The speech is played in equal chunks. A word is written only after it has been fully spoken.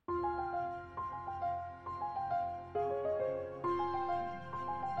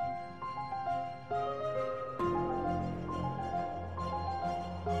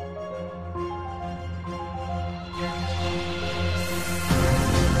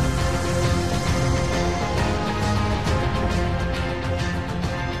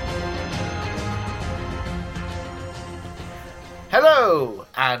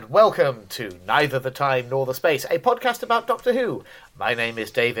and welcome to Neither the Time Nor the Space, a podcast about Doctor Who. My name is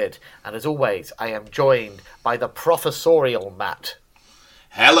David, and as always, I am joined by the professorial Matt.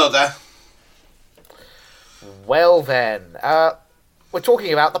 Hello there. Well then, we're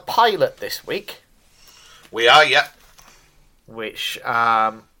talking about the pilot this week. We are, yeah. Which,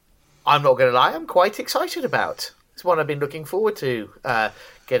 I'm not going to lie, I'm quite excited about. It's one I've been looking forward to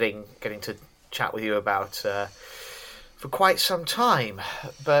getting to chat with you about for quite some time.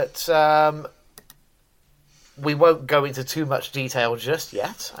 But we won't go into too much detail just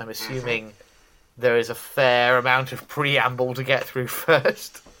yet. I'm assuming there is a fair amount of preamble to get through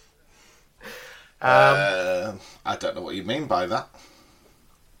first. I don't know what you mean by that.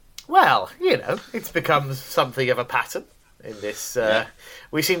 Well, you know, it's become something of a pattern in this.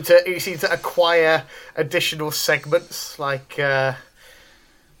 We seem to acquire additional segments like a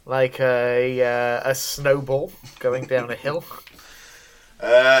snowball going down a hill.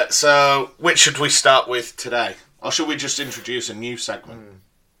 So, which should we start with today? Or should we just introduce a new segment?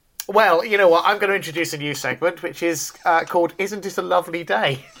 Well, you know what? I'm going to introduce a new segment, which is called Isn't It a Lovely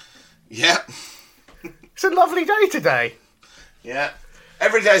Day? Yeah. It's a lovely day today. Yeah.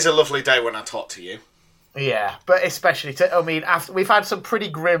 Every day's a lovely day when I talk to you. Yeah, but especially, after we've had some pretty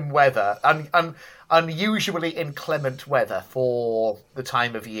grim weather, unusually inclement weather for the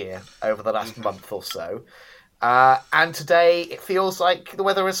time of year over the last month or so. And today it feels like the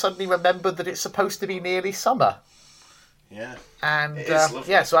weather has suddenly remembered that it's supposed to be nearly summer. Yeah. And it is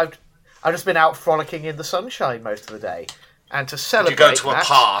lovely. so I've just been out frolicking in the sunshine most of the day. And to celebrate Did you go to a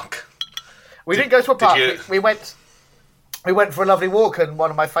park? We didn't go to a park. You... We went for a lovely walk in one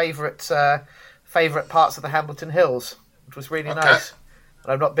of my favourite parts of the Hambleton Hills, which was really nice.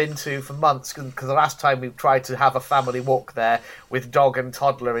 And I've not been to for months because the last time we tried to have a family walk there with dog and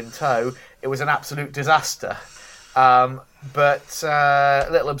toddler in tow, it was an absolute disaster. But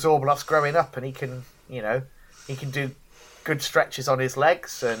little Absorbaloff's growing up, and he can do good stretches on his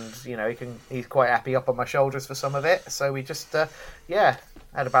legs, and he's quite happy up on my shoulders for some of it. So we just had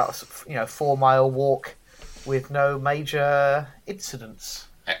about a 4-mile walk with no major incidents.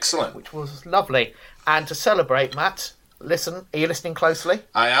 Excellent. Which was lovely. And to celebrate, Matt, listen. Are you listening closely?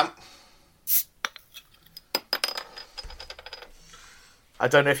 I am. I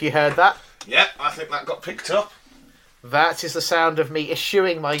don't know if you heard that. Yeah, I think that got picked up. That is the sound of me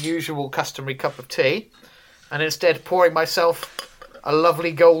eschewing my usual customary cup of tea and instead pouring myself a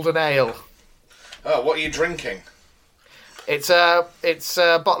lovely golden ale. Oh, what are you drinking? It's a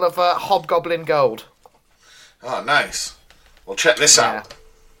bottle of Hobgoblin Gold. Oh, nice. Well, check this out.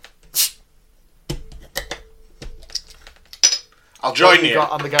 I'll join What have you. you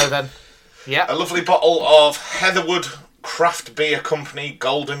got on the go then? Yeah. A lovely bottle of Heatherwood Craft Beer Company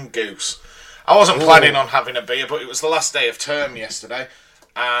Golden Goose. I wasn't planning on having a beer, but it was the last day of term yesterday,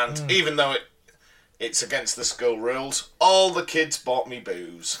 and even though it's against the school rules, all the kids bought me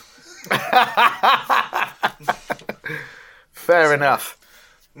booze. Fair enough.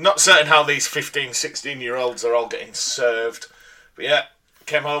 Not certain how these 15, 16-year-olds are all getting served, but yeah,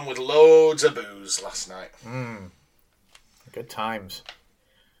 came home with loads of booze last night. Good times.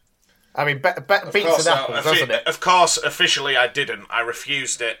 I mean, beats an apple, doesn't it? Of course, officially I didn't. I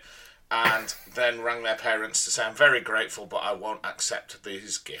refused it, and then rang their parents to say I'm very grateful, but I won't accept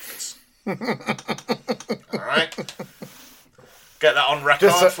these gifts. All right? Get that on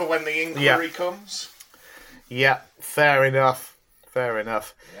record for when the inquiry comes. Yeah, fair enough. Fair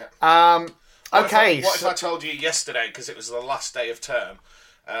enough. Yeah. What Okay. If I told you yesterday, because it was the last day of term,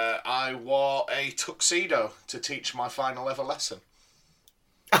 I wore a tuxedo to teach my final ever lesson.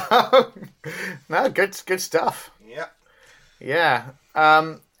 No, good stuff. Yeah. Yeah.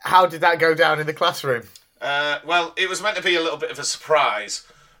 How did that go down in the classroom? Well, it was meant to be a little bit of a surprise,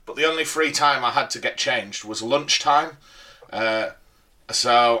 but the only free time I had to get changed was lunchtime.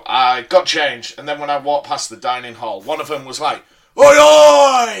 So I got changed, and then when I walked past the dining hall, one of them was like, "Oi,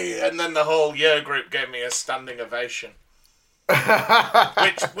 oi!" And then the whole year group gave me a standing ovation.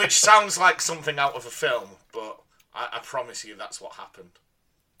 which sounds like something out of a film, but I promise you that's what happened.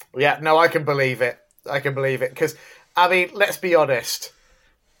 Yeah, no, I can believe it. Because, I mean, let's be honest.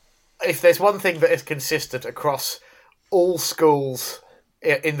 If there's one thing that is consistent across all schools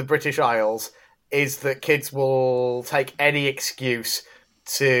in the British Isles, is that kids will take any excuse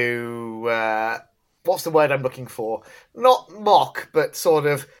to... what's the word I'm looking for? Not mock, but sort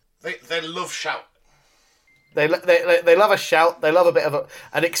of... They love shout. They love a shout. They love a bit of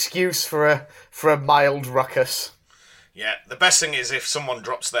an excuse for a mild ruckus. Yeah, the best thing is if someone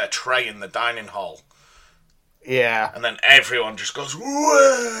drops their tray in the dining hall. Yeah. And then everyone just goes,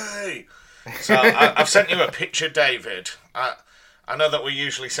 "Way!" So I've sent you a picture, David. I I know that we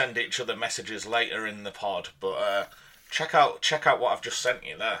usually send each other messages later in the pod, but check out what I've just sent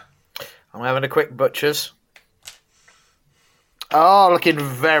you there. I'm having a quick butcher's. Oh, looking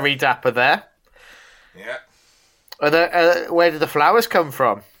very dapper there. Yeah. Where did the flowers come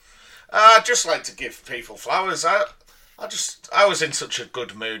from? I just like to give people flowers. I was in such a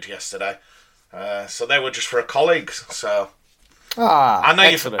good mood yesterday, so they were just for a colleague. So I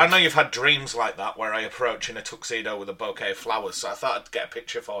know you've had dreams like that where I approach in a tuxedo with a bouquet of flowers. So I thought I'd get a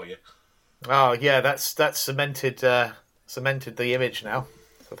picture for you. Oh yeah, that's cemented the image now.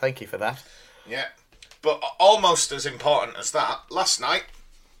 So thank you for that. Yeah, but almost as important as that, last night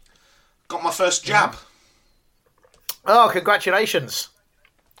got my first jab. Oh, congratulations!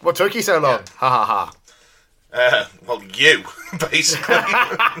 What took you so long? Yeah. Ha ha ha. Well, you basically.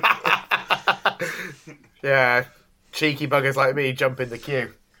 Yeah, cheeky buggers like me jump in the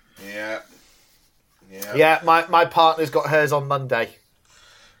queue. Yeah. Yeah, my partner's got hers on Monday.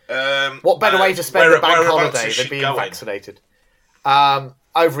 What better way to spend where- a bank whereabouts holiday is than she being going? vaccinated?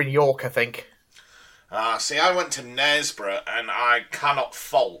 Over in York, I think. See, I went to Knaresborough, and I cannot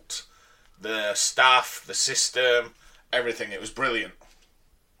fault the staff, the system, everything. It was brilliant.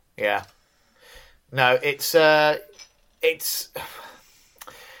 Yeah. No, it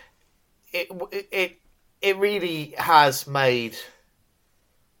really has made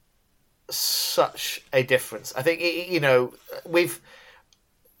such a difference. I think we've.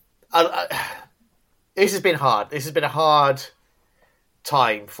 This has been hard. This has been a hard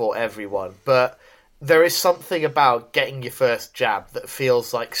time for everyone, but there is something about getting your first jab that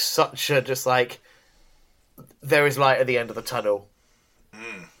feels like such a just like there is light at the end of the tunnel.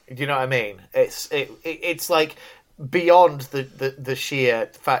 Do you know what I mean? It's like beyond the sheer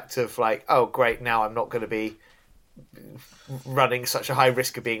fact of like, oh great, now I'm not going to be running such a high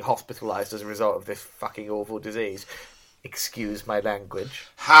risk of being hospitalised as a result of this fucking awful disease. Excuse my language.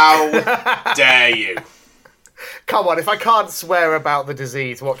 How dare you? Come on, if I can't swear about the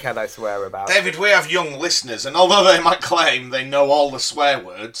disease, what can I swear about? David, we have young listeners, and although they might claim they know all the swear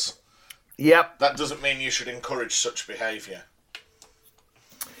words, Yep, that doesn't mean you should encourage such behaviour.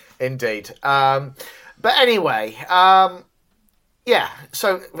 indeed. But anyway, yeah.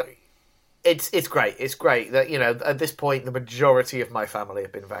 So it's great. It's great that at this point the majority of my family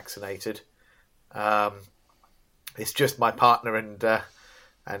have been vaccinated. It's just my partner and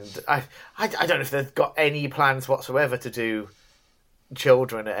I don't know if they've got any plans whatsoever to do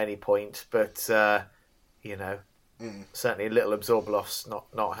children at any point, but certainly little Absorbeloff's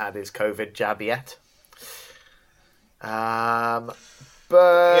not had his COVID jab yet. But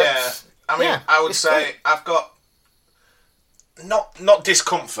Yeah, I mean, I would say great. I've got not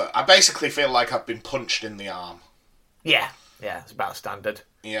discomfort. I basically feel like I've been punched in the arm. Yeah, it's about standard.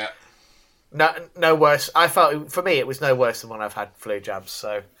 Yeah. No worse. I felt for me it was no worse than when I've had flu jabs.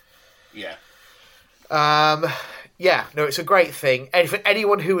 So yeah, no, it's a great thing. And for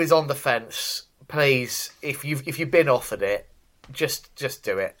anyone who is on the fence, please, if you've been offered it, just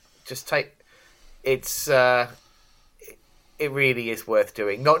do it. Just take it's. It really is worth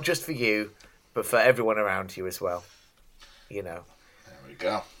doing, not just for you, but for everyone around you as well. There we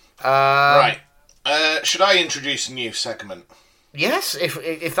go. Right. Should I introduce a new segment? Yes,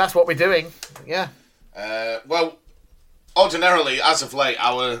 if that's what we're doing, yeah. Well, ordinarily, as of late,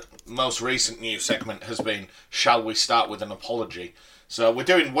 our most recent new segment has been, shall we start with an apology? So we're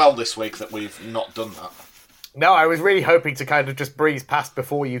doing well this week that we've not done that. No, I was really hoping to kind of just breeze past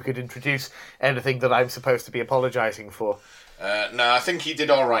before you could introduce anything that I'm supposed to be apologising for. No, I think you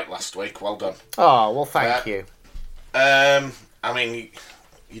did all right last week. Well done. Oh, well, thank you. I mean,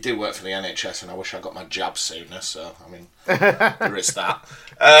 you do work for the NHS, and I wish I got my jab sooner, so, I mean, there is that.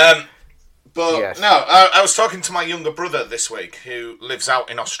 But, yes. No, I was talking to my younger brother this week, who lives out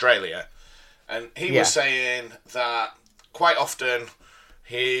in Australia, and he was saying that quite often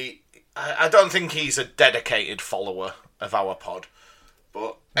I don't think he's a dedicated follower of our pod,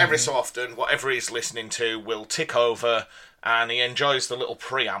 but every so often, whatever he's listening to will tick over, and he enjoys the little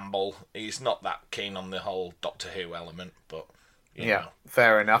preamble. He's not that keen on the whole Doctor Who element, but... You know.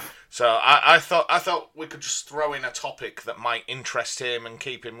 Fair enough. So I thought we could just throw in a topic that might interest him and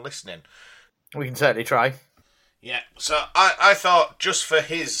keep him listening. We can certainly try. Yeah, so I thought just for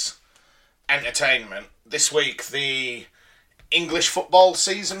his entertainment, this week the English football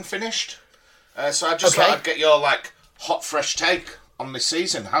season finished. So I just thought I'd get your hot, fresh take on this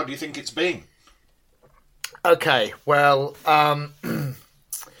season. How do you think it's been? Okay, well,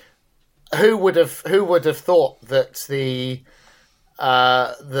 who would have thought that the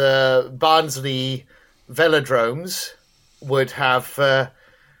Barnsley Velodromes would have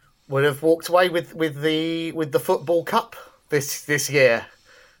walked away with the Football Cup this year.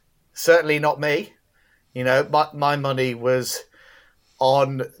 Certainly not me. You know, my money was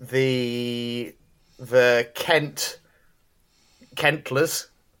on the Kentlers.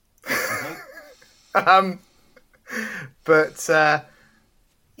 But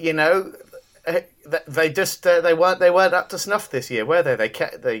you know, they just they weren't up to snuff this year, were they? They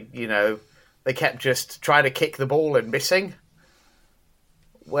kept just trying to kick the ball and missing.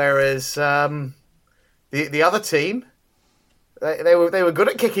 Whereas the other team, they were good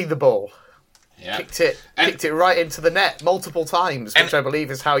at kicking the ball. Yeah. Kicked it right into the net multiple times, which I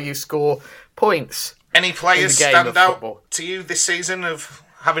believe is how you score points. Any players stand out to you this season of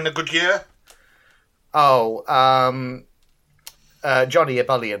having a good year? Oh, Johnny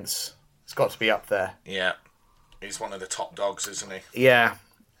Ebullience. It's got to be up there. Yeah, he's one of the top dogs, isn't he? Yeah,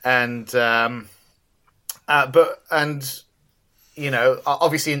 and you know,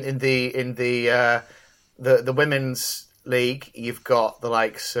 obviously in the women's league, you've got the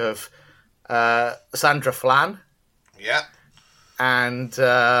likes of Sandra Flan. Yeah. And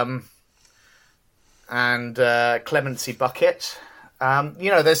Clemency Bucket.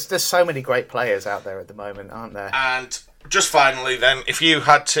 You know, there's so many great players out there at the moment, aren't there? And just finally then, if you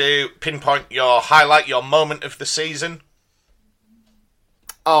had to pinpoint your highlight, your moment of the season?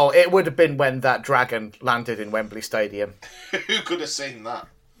 Oh, it would have been when that dragon landed in Wembley Stadium. Who could have seen that?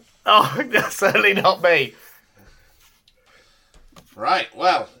 Oh, certainly not me. Right,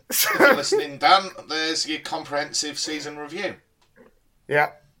 well, if you're listening, Dan, there's your comprehensive season review.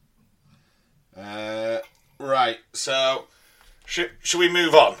 Yeah. Right, so should we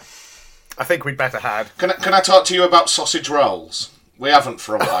move on? I think we'd better have. Can I talk to you about sausage rolls? We haven't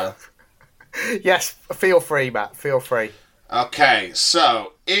for a while. Yes, feel free, Matt. Feel free. Okay,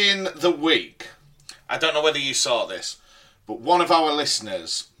 so in the week, I don't know whether you saw this, but one of our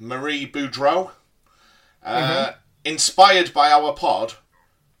listeners, Marie Boudreau, inspired by our pod,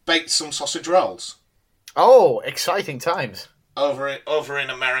 baked some sausage rolls. Oh, exciting times. Over in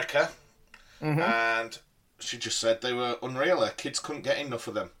America. And she just said they were unreal. Her kids couldn't get enough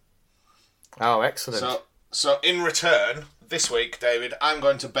of them. Oh, excellent. So in return, this week, David, I'm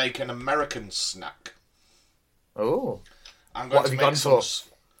going to bake an American snack. Oh. What have you gone for?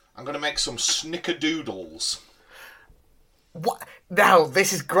 I'm going to make some snickerdoodles. What? Now,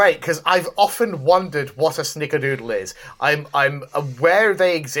 this is great, because I've often wondered what a snickerdoodle is. I'm aware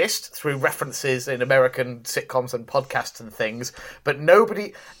they exist through references in American sitcoms and podcasts and things, but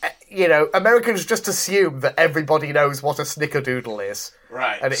nobody, you know, Americans just assume that everybody knows what a snickerdoodle is.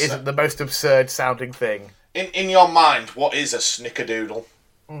 Right. And it isn't the most absurd sounding thing. In your mind, what is a snickerdoodle?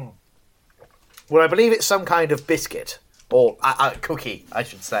 Well, I believe it's some kind of biscuit, or a cookie, I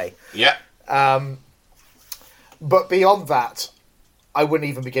should say. Yeah. But beyond that, I wouldn't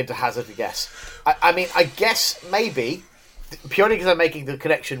even begin to hazard a guess. I mean, I guess maybe, purely because I'm making the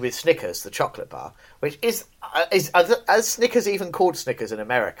connection with Snickers, the chocolate bar, which are Snickers even called Snickers in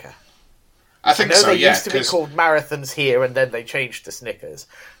America? I think so, they yeah. used to be called Marathons here, and then they changed to Snickers.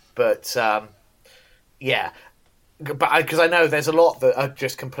 But, yeah. But because I know there's a lot that are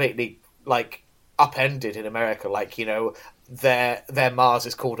just completely, like, upended in America. Like, you know, their Mars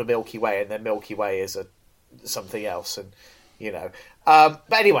is called a Milky Way, and their Milky Way is something else, and you know. But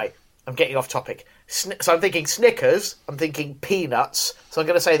anyway, I'm getting off topic. So I'm thinking Snickers. I'm thinking peanuts. So I'm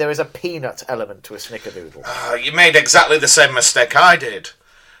going to say there is a peanut element to a snickerdoodle. You made exactly the same mistake I did.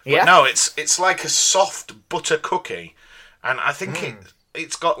 But yeah. No, it's like a soft butter cookie, and I think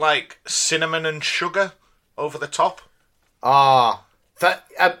it's got like cinnamon and sugar over the top. Ah, that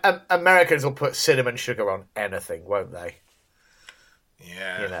Americans will put cinnamon sugar on anything, won't they?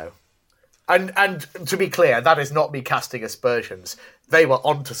 Yeah. You know. And to be clear, that is not me casting aspersions. They were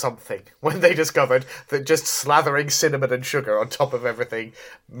onto something when they discovered that just slathering cinnamon and sugar on top of everything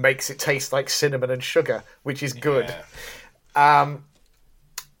makes it taste like cinnamon and sugar, which is good. Yeah.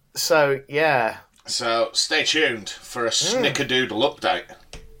 So, yeah. So, stay tuned for a snickerdoodle update.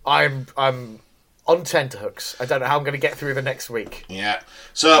 I'm on tenterhooks. I don't know how I'm going to get through the next week. Yeah.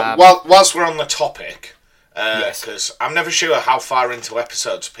 So, whilst we're on the topic... yes. Because I'm never sure how far into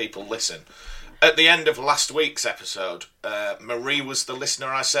episodes people listen. At the end of last week's episode, Marie was the listener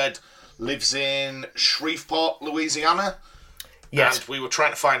I said lives in Shreveport, Louisiana. Yes. And we were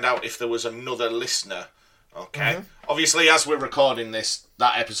trying to find out if there was another listener. Okay. Obviously, as we're recording this,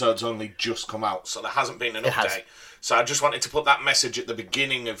 that episode's only just come out, so there hasn't been an update. So I just wanted to put that message at the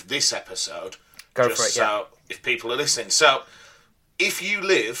beginning of this episode. Go for it, yeah. If people are listening. So, if you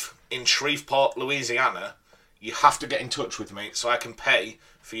live in Shreveport, Louisiana... you have to get in touch with me so I can pay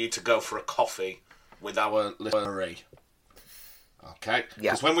for you to go for a coffee with our little Marie. Okay?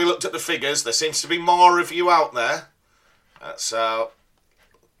 Yeah. Because when we looked at the figures, there seems to be more of you out there. So,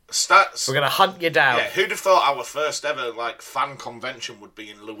 stats. We're going to hunt you down. Yeah, who'd have thought our first ever fan convention would be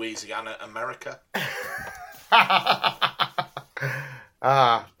in Louisiana, America? I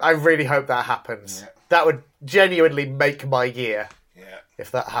really hope that happens. Yeah. That would genuinely make my year. Yeah.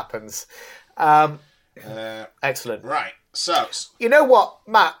 If that happens. Excellent. Right. So, you know what,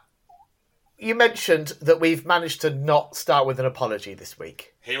 Matt? You mentioned that we've managed to not start with an apology this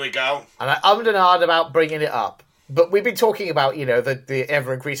week. Here we go. And I ummed and ahed about bringing it up. But we've been talking about, the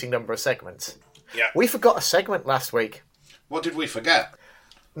ever-increasing number of segments. Yeah. We forgot a segment last week. What did we forget?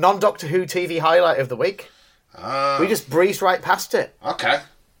 Non-Doctor Who TV highlight of the week. We just breezed right past it. Okay.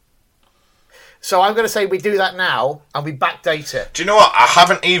 So I'm going to say we do that now, and we backdate it. Do you know what? I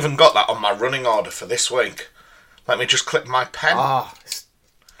haven't even got that on my running order for this week. Let me just click my pen. It's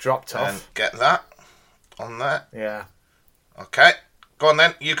dropped off. And get that on there. Yeah. Okay. Go on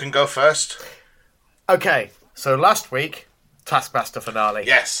then. You can go first. Okay. So last week, Taskmaster finale.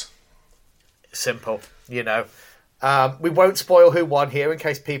 Yes. Simple, We won't spoil who won here in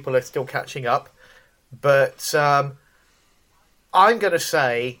case people are still catching up. But I'm going to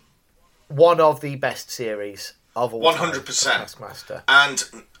say one of the best series of all 100%. time. Taskmaster. And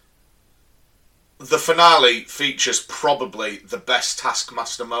the finale features probably the best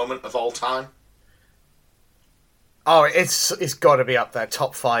Taskmaster moment of all time. Oh, it's got to be up there,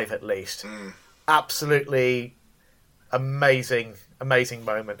 top 5 at least. Absolutely amazing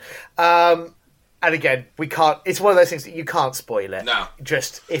moment. And again, we can't. It's one of those things that you can't spoil it. No.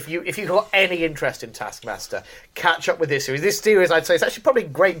 Just if you've got any interest in Taskmaster, catch up with this series. This series, I'd say, is actually probably a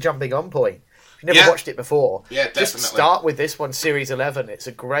great jumping on point. If you've never watched it before, definitely. Just start with this one, Series 11. It's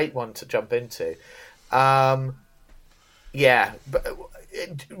a great one to jump into. But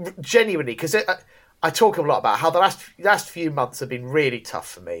genuinely, because I talk a lot about how the last few months have been really tough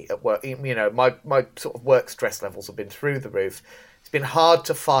for me at work. My sort of work stress levels have been through the roof. It's been hard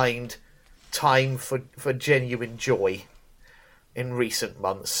to find time for genuine joy in recent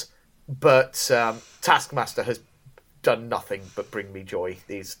months, but Taskmaster has done nothing but bring me joy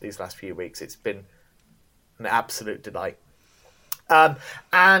these last few weeks. It's been an absolute delight. And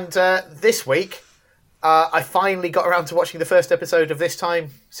this week, I finally got around to watching the first episode of This Time,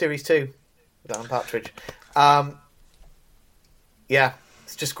 Series 2, with Alan Partridge.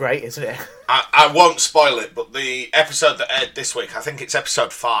 It's just great, isn't it? I won't spoil it, but the episode that aired this week, I think it's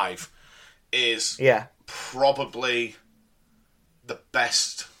episode 5, is probably the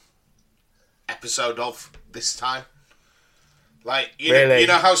best episode of This Time. Like, you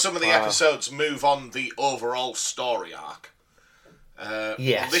know how some of the episodes move on the overall story arc?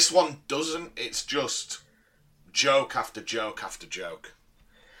 Yes. This one doesn't. It's just joke after joke after joke.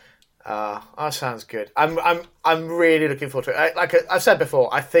 That sounds good. I'm really looking forward to it. Like I've said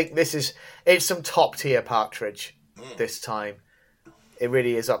before, I think it's some top tier Partridge this time. It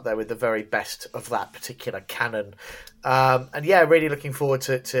really is up there with the very best of that particular canon. Really looking forward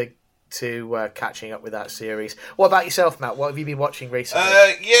to catching up with that series. What about yourself, Matt? What have you been watching recently?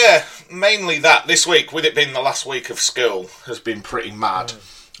 Mainly that. This week, with it being the last week of school, has been pretty mad.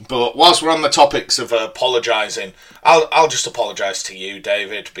 But whilst we're on the topics of apologising, I'll just apologise to you,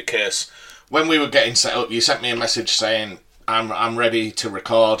 David, because when we were getting set up, you sent me a message saying I'm ready to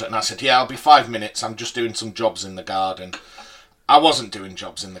record, and I said, I'll be 5 minutes. I'm just doing some jobs in the garden. I wasn't doing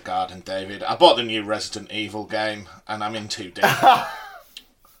jobs in the garden, David. I bought the new Resident Evil game, and I'm in too deep.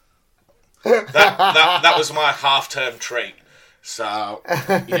 that was my half-term treat. So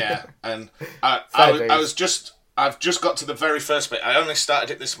and I've just got to the very first bit. I only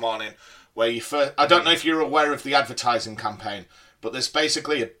started it this morning, where I don't know if you're aware of the advertising campaign, but there's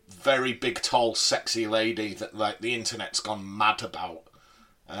basically a very big, tall, sexy lady that the internet's gone mad about.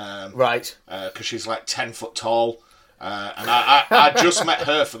 Right. Because she's 10 foot tall. And I just met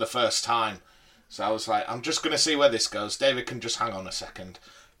her for the first time. So I was like, I'm just going to see where this goes. David can just hang on a second.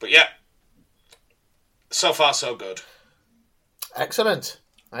 But so far so good. Excellent.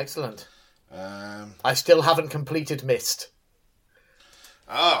 I still haven't completed Myst.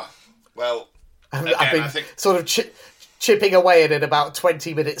 Well, I've been sort of chipping away at it about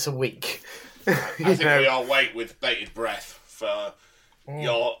 20 minutes a week. I think we all wait with bated breath for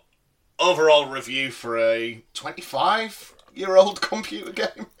your overall review for a 25-year-old computer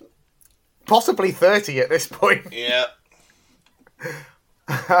game. Possibly 30 at this point. Yeah.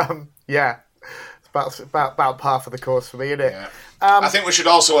 It's about par for the course for me, isn't it? Yeah. I think we should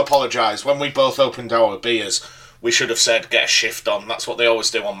also apologise. When we both opened our beers, we should have said, get a shift on. That's what they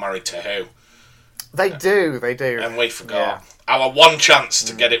always do on Married to Who. They do. And we forgot. Our one chance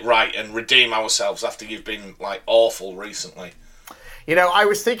to get it right and redeem ourselves after you've been, awful recently. I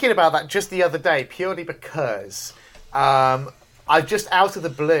was thinking about that just the other day, purely because I've just out of the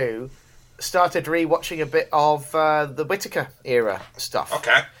blue started rewatching a bit of the Whittaker era stuff.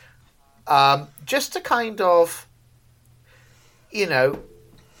 Okay. Just to kind of,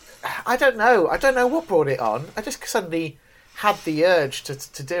 I don't know what brought it on. I just suddenly had the urge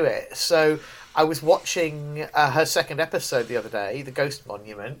to do it. So I was watching her second episode the other day, The Ghost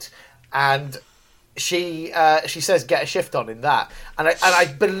Monument, and she says "Get a Shift On" in that, and I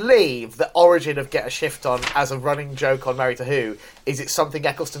believe the origin of "Get a Shift On" as a running joke on Married to Who is it's something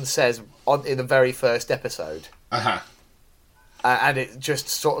Eccleston says in the very first episode. And it just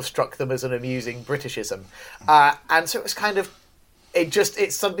sort of struck them as an amusing Britishism, and so it was kind of.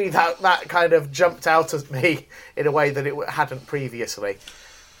 It's suddenly that kind of jumped out at me in a way that it hadn't previously.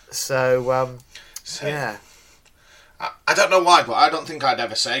 So, yeah. I don't know why, but I don't think I'd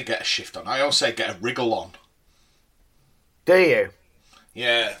ever say "get a shift on." I always say "get a wriggle on." Do you?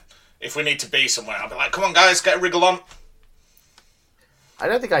 Yeah. If we need to be somewhere, I'll be like, "Come on, guys, get a wriggle on." I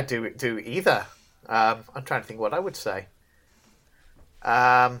don't think I do either. I'm trying to think what I would say.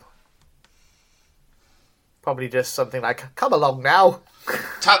 Probably just something like, "Come along now."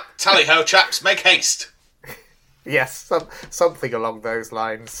 Tally ho, chaps, make haste. Yes, something along those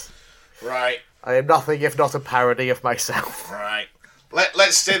lines. Right. I am nothing if not a parody of myself. Right.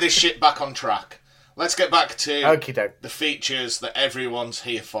 Let's steer this shit back on track. Let's get back to Okey-doke. the features that everyone's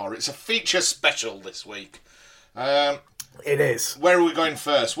here for. It's a feature special this week. It is. Where are we going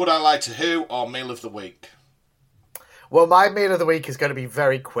first? Would I Lie to Who or Meal of the Week? Well, my meal of the week is going to be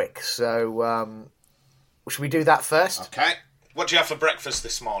very quick, so should we do that first? Okay. What do you have for breakfast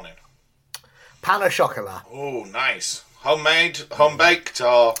this morning? Pain au chocolat. Oh, nice. Homemade, home-baked,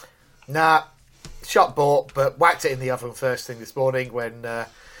 or... Nah, shop bought, but whacked it in the oven first thing this morning when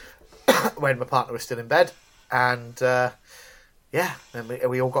when my partner was still in bed. And, then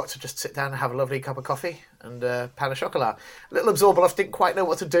we all got to just sit down and have a lovely cup of coffee and pain au chocolat. Little Absorbaloff didn't quite know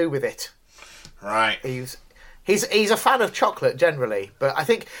what to do with it. Right. He's a fan of chocolate generally, but I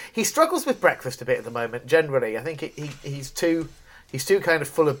think he struggles with breakfast a bit at the moment. Generally, I think he's too kind of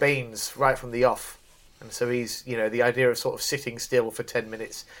full of beans right from the off, and so he's the idea of sort of sitting still for 10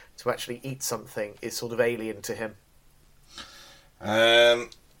 minutes to actually eat something is sort of alien to him. I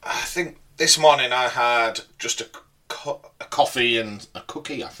think this morning I had just a coffee and a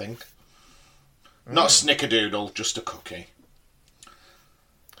cookie. I think not a snickerdoodle, just a cookie.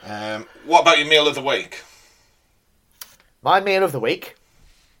 What about your meal of the week? My meal of the week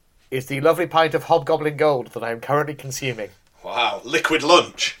is the lovely pint of Hobgoblin Gold that I am currently consuming. Wow, liquid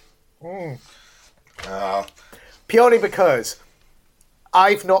lunch. Purely because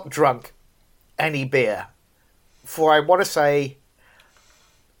I've not drunk any beer for, I want to say,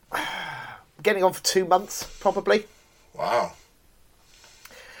 getting on for 2 months, probably. Wow.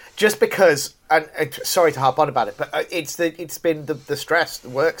 Just because, and sorry to harp on about it, but it's been the stress, the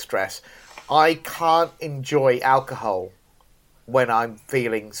work stress. I can't enjoy alcohol when I'm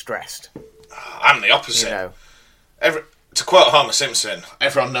feeling stressed. I'm the opposite. To quote Homer Simpson,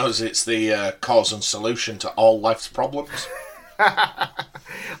 everyone knows it's the cause and solution to all life's problems.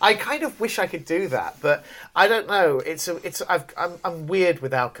 I kind of wish I could do that, but I don't know. I'm weird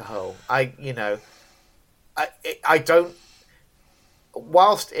with alcohol. I don't.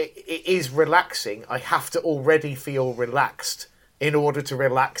 Whilst it is relaxing, I have to already feel relaxed in order to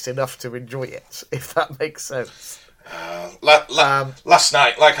relax enough to enjoy it. If that makes sense. Last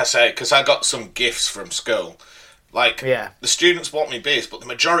night, like I say, because I got some gifts from school. The students bought me beers, but the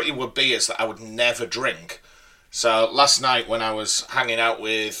majority were beers that I would never drink. So last night when I was hanging out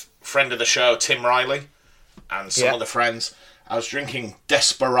with friend of the show, Tim Riley, and some other friends, I was drinking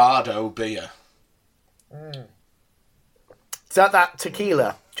Desperado beer. Is that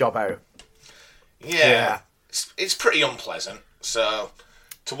tequila, Jobbo? Yeah. It's pretty unpleasant. So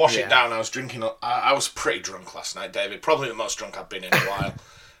to wash it down, I was drinking... I was pretty drunk last night, David. Probably the most drunk I've been in a while.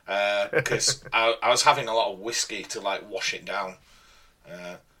 Because I was having a lot of whiskey to wash it down.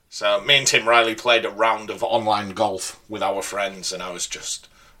 So me and Tim Riley played a round of online golf with our friends, and I was just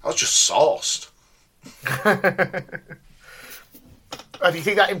sauced. Do you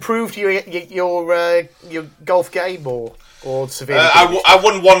think that improved your golf game or severely? I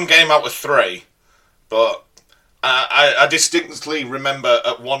won 1 game out of 3, but I distinctly remember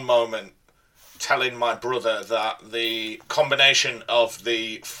at one moment telling my brother that the combination of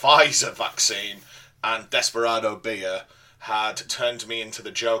the Pfizer vaccine and Desperado beer had turned me into the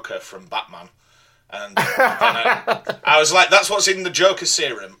Joker from Batman. And then I was like, that's what's in the Joker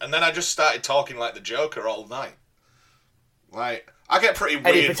serum. And then I just started talking like the Joker all night. I get pretty weird.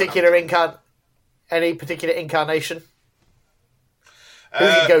 Any particular incarnation?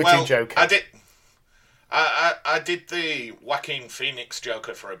 Who's your go-to Joker? I did the Joaquin Phoenix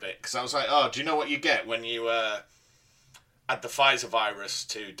Joker for a bit, because I was like, oh, do you know what you get when you add the Pfizer virus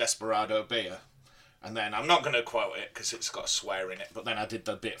to Desperado beer? And then, I'm not going to quote it, because it's got a swear in it, but then I did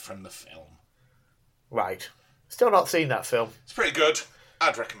the bit from the film. Right. Still not seen that film. It's pretty good.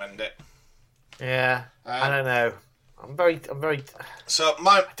 I'd recommend it. Yeah, I don't know. I'm very. So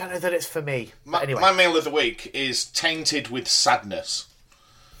I don't know that it's for me. Anyway, my meal of the week is tainted with sadness.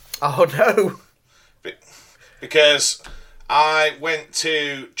 Oh no! Because I went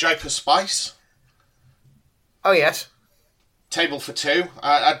to Jaipur Spice. Oh yes. Table for two.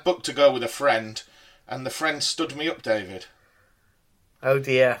 I'd booked to go with a friend, and the friend stood me up, David. Oh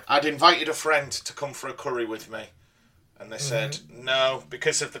dear. I'd invited a friend to come for a curry with me, and they said no,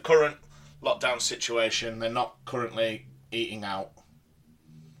 because of the current lockdown situation, they're not currently eating out.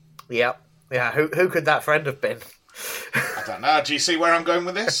 Yep. Yeah. Who could that friend have been? I don't know. Do you see where I'm going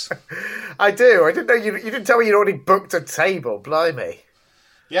with this? I do. I didn't know you didn't tell me you'd already booked a table. Blimey.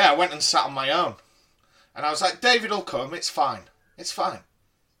 Yeah, I went and sat on my own, and I was like, David will come. It's fine. It's fine.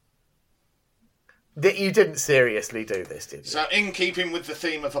 You didn't seriously do this, did you? So, in keeping with the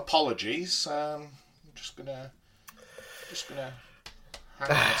theme of apologies, I'm just gonna hang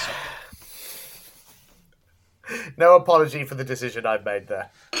on a second. No apology for the decision I've made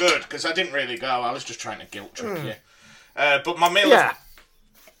there. Good, because I didn't really go. I was just trying to guilt trip you. But my meal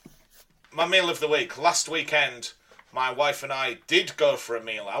of the week, last weekend, my wife and I did go for a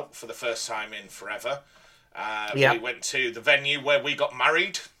meal out for the first time in forever. We went to the venue where we got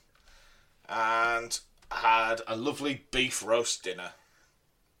married and had a lovely beef roast dinner.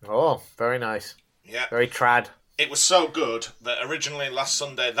 Oh, very nice. Yeah. Very trad. It was so good that originally last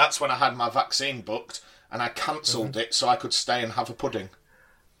Sunday, that's when I had my vaccine booked, and I cancelled it so I could stay and have a pudding.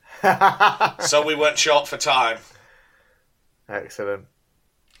 So we weren't short for time. Excellent.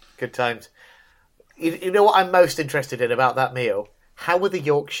 Good times. You know what I'm most interested in about that meal? How were the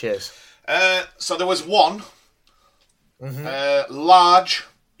Yorkshires? So there was one large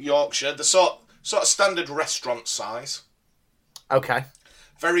Yorkshire, the sort of standard restaurant size. Okay.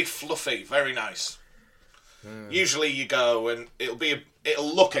 Very fluffy, very nice. Usually you go and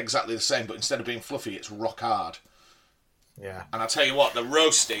it'll look exactly the same, but instead of being fluffy, it's rock hard. Yeah. And I tell you what, the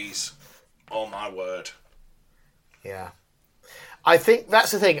roasties, oh my word. Yeah. I think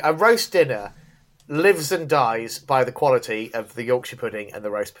that's the thing. A roast dinner lives and dies by the quality of the Yorkshire pudding and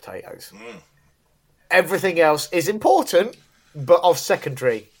the roast potatoes. Everything else is important, but of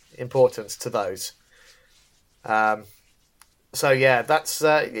secondary importance to those. So yeah, that's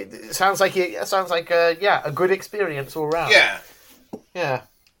it sounds like a good experience all round. Yeah. Yeah.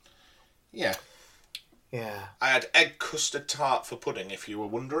 Yeah. Yeah. I had egg custard tart for pudding, if you were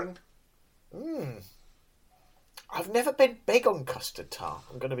wondering. I've never been big on custard tart,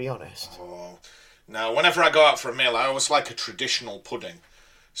 I'm going to be honest. Oh. No, whenever I go out for a meal, I always like a traditional pudding.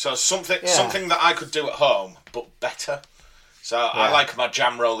 So something that I could do at home, but better. So I like my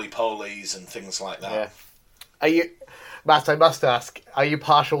jam roly-polies and things like that. Yeah. Are you, Matt, I must ask, are you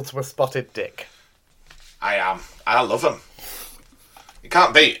partial to a spotted dick? I am. I love them. You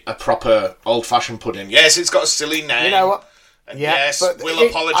can't beat a proper old-fashioned pudding. Yes, it's got a silly name. You know what? And yes, we'll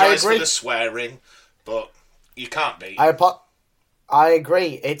apologise for the swearing, but you can't beat. I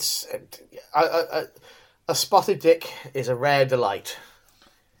agree. It's a spotted dick is a rare delight.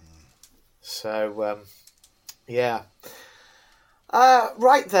 So, yeah.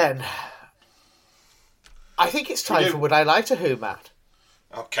 Right then. I think it's time for Would I Lie to Who, Matt?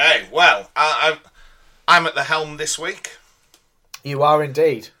 Okay, well, I'm at the helm this week. You are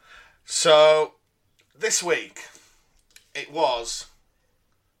indeed. So, this week, it was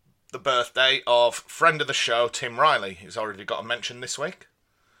the birthday of friend of the show, Tim Riley, who's already got a mention this week.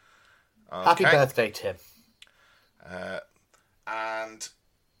 Okay. Happy birthday, Tim. And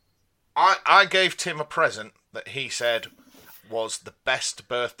I gave Tim a present that he said was the best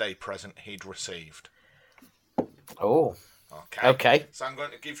birthday present he'd received. Oh. Okay. So I'm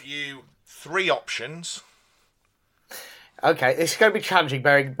going to give you 3 options. Okay, it's going to be challenging,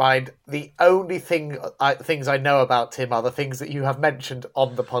 bearing in mind the only things I know about Tim are the things that you have mentioned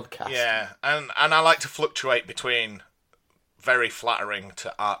on the podcast. Yeah, and I like to fluctuate between very flattering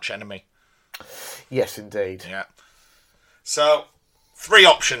to arch enemy. Yes, indeed. Yeah. So, 3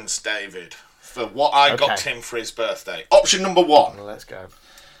 options, David, for what I got Tim for his birthday. Option number 1. Well, let's go.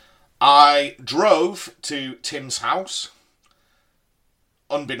 I drove to Tim's house,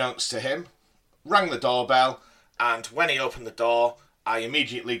 unbeknownst to him, rang the doorbell, and when he opened the door, I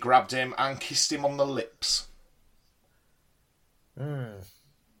immediately grabbed him and kissed him on the lips.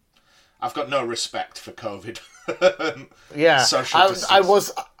 I've got no respect for COVID. Yeah, Social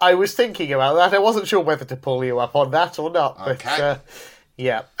distance. I was thinking about that. I wasn't sure whether to pull you up on that or not. But, Okay.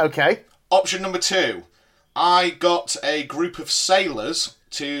 yeah, okay. Option number 2. I got a group of sailors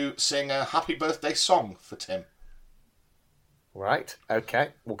to sing a happy birthday song for Tim. Right, okay.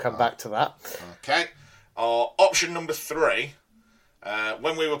 We'll come back to that. Okay. Or option number 3.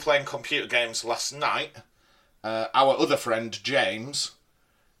 When we were playing computer games last night, our other friend, James,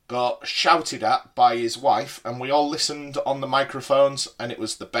 got shouted at by his wife, and we all listened on the microphones, and it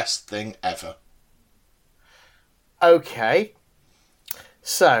was the best thing ever. Okay.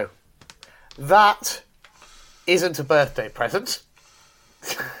 So, that isn't a birthday present.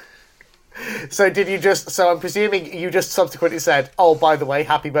 So I'm presuming you just subsequently said, oh, by the way,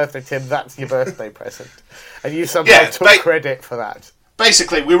 happy birthday, Tim, that's your birthday present. And you somehow took credit for that.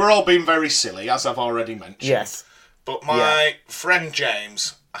 Basically, we were all being very silly, as I've already mentioned. Yes. But my friend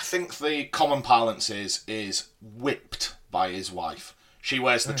James, I think the common parlance is whipped by his wife. She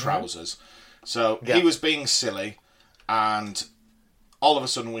wears the trousers. So he was being silly, and all of a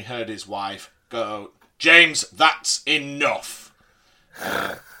sudden we heard his wife go, James, that's enough.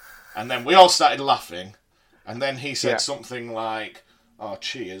 And then we all started laughing, and then he said something like, oh,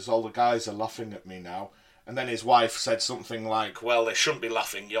 cheers, all the guys are laughing at me now. And then his wife said something like, well, they shouldn't be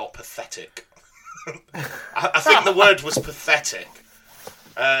laughing, you're pathetic. I think the word was pathetic.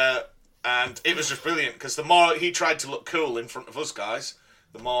 And it was just brilliant, because the more he tried to look cool in front of us guys,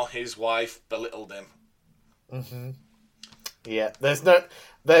 the more his wife belittled him. Mm-hmm. Yeah, there's no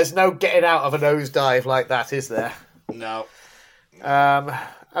getting out of a nosedive like that, is there? No.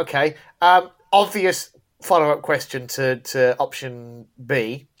 Okay. Obvious follow-up question to option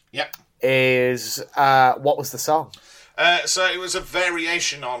B. Yep. Is what was the song? So it was a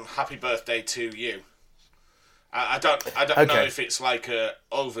variation on "Happy Birthday to You." I don't know if it's like a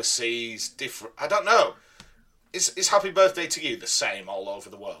overseas different. I don't know. Is "Happy Birthday to You" the same all over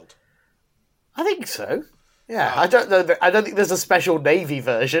the world? I think so. Yeah, I don't know. I don't think there's a special Navy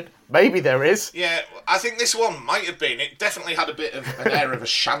version. Maybe there is. Yeah, I think this one might have been. It definitely had a bit of an air of a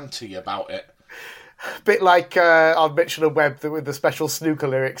shanty about it. A bit like on Mitchell and Webb with the special snooker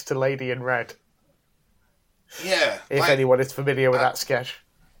lyrics to Lady in Red. Yeah. If anyone is familiar with that sketch.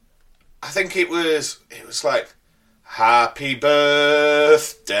 I think it was like, happy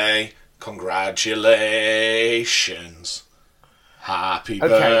birthday, congratulations. Happy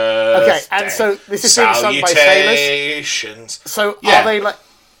birthday. Okay, and so this is being sung by sailors. So are they like...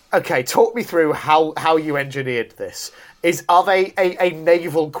 Okay, talk me through how you engineered this. Are they a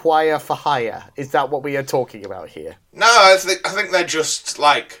naval choir for hire? Is that what we are talking about here? No, I think they're just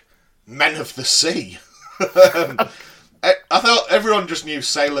like men of the sea. I thought everyone just knew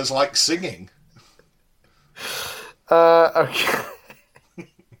sailors like singing. Okay.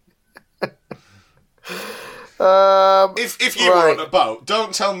 If you were on a boat,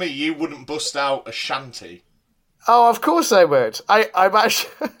 don't tell me you wouldn't bust out a shanty. Oh, of course I would. I'm actually...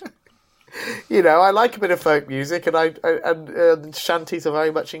 I like a bit of folk music, and shanties are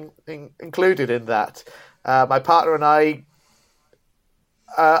very much included in that. My partner and I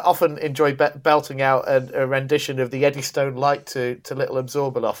often enjoy belting out a rendition of the Eddystone Light to Little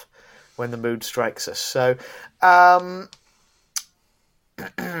Absorbaloff when the mood strikes us. So,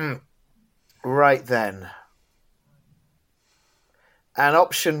 right then. And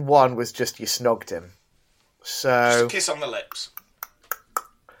option 1 was just you snogged him. So just a kiss on the lips.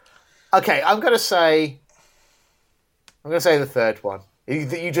 Okay, I'm going to say the third one.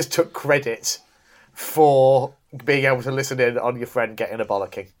 You just took credit for being able to listen in on your friend getting a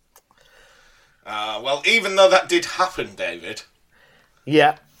bollocking. Well, even though that did happen, David.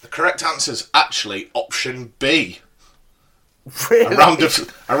 Yeah. The correct answer is actually option B. Really?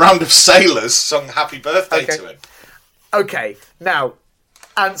 A round of sailors sung happy birthday to him. Okay, now,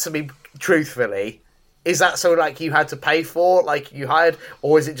 answer me truthfully. Is that so like you had to pay for, like you hired,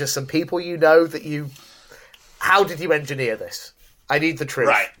 or is it just some people you know that you... How did you engineer this? I need the truth.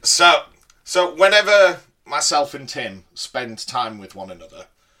 Right, so whenever myself and Tim spend time with one another,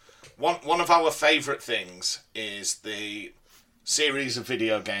 one of our favourite things is the series of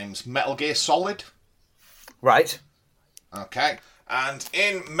video games Metal Gear Solid. Right. Okay, and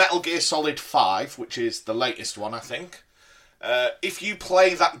in Metal Gear Solid 5, which is the latest one, I think, if you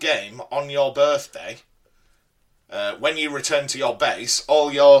play that game on your birthday... when you return to your base,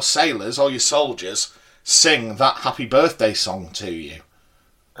 all your sailors, all your soldiers, sing that happy birthday song to you.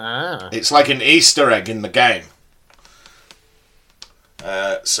 Ah. It's like an Easter egg in the game.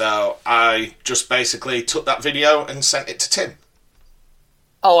 So I just basically took that video and sent it to Tim.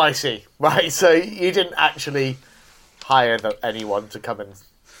 Oh, I see. Right, so you didn't actually hire anyone to come and...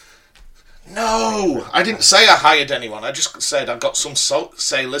 No, I didn't say I hired anyone. I just said I got some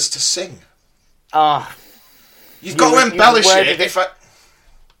sailors to sing. Ah. You've got to embellish it.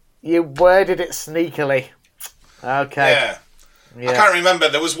 You worded it sneakily. Okay. Yeah. I can't remember.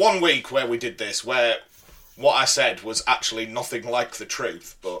 There was one week where we did this, where what I said was actually nothing like the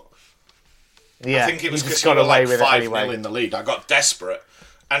truth, but I think it was because you were like 5-0 in the lead. I got desperate,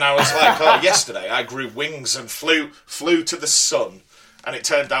 and I was like, oh, yesterday I grew wings and flew to the sun, and it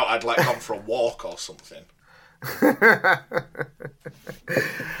turned out I'd like gone for a walk or something.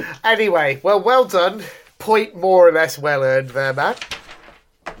 Anyway, well done. Point more or less well earned there, Matt.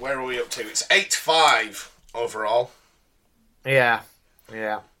 Where are we up to? It's 8-5 overall. Yeah.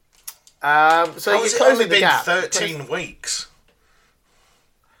 So it's only been 13 weeks.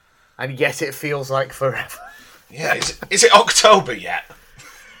 And yet it feels like forever. Yeah, is it October yet?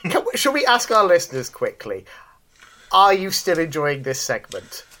 Shall we ask our listeners quickly, are you still enjoying this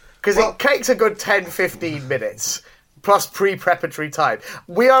segment? Because it takes a good 10-15 minutes, plus pre-preparatory time.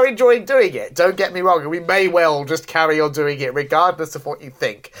 We are enjoying doing it, don't get me wrong, and we may well just carry on doing it regardless of what you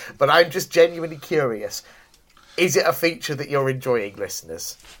think. But I'm just genuinely curious. Is it a feature that you're enjoying,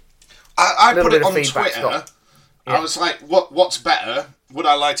 listeners? I put it on Twitter. I was like, what's better? Would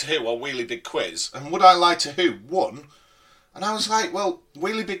I Lie to Who or Wheelie Big Quiz? And Would I Lie to Who won. And I was like, well,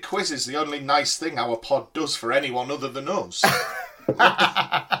 Wheelie Big Quiz is the only nice thing our pod does for anyone other than us.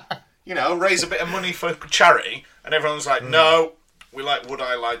 You know, raise a bit of money for charity. And everyone's like, no, we like Would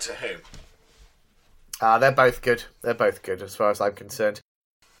I Lie to Who. They're both good. They're both good as far as I'm concerned.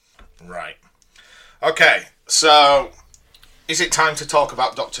 Right. Okay, so is it time to talk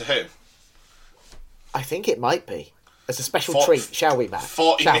about Doctor Who? I think it might be. As a special treat, shall we, Matt?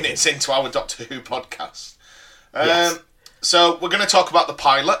 40 minutes into our Doctor Who podcast. Yes. So we're going to talk about the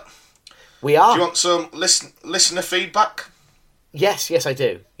pilot. We are. Do you want some listener feedback? Yes, I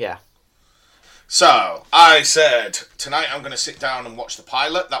do. Yeah. So, I said, tonight I'm going to sit down and watch the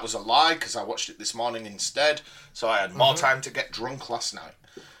pilot. That was a lie, because I watched it this morning instead. So I had more time to get drunk last night.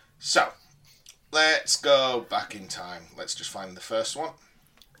 So, let's go back in time. Let's just find the first one.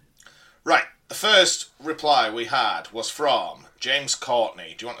 Right, the first reply we had was from James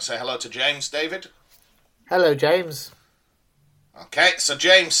Courtney. Do you want to say hello to James, David? Hello, James. Okay, so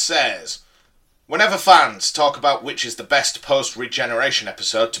James says, whenever fans talk about which is the best post-regeneration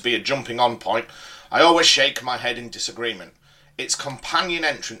episode to be a jumping-on point, I always shake my head in disagreement. It's companion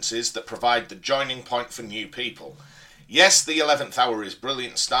entrances that provide the joining point for new people. Yes, the 11th Hour is a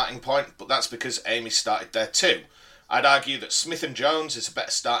brilliant starting point, but that's because Amy started there too. I'd argue that Smith and Jones is a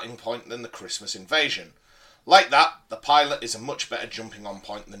better starting point than the Christmas Invasion. Like that, the pilot is a much better jumping on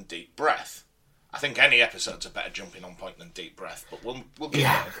point than Deep Breath. I think any episode's a better jumping on point than Deep Breath, but we'll keep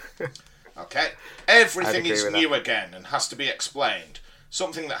going. Okay. Everything is new again and has to be explained.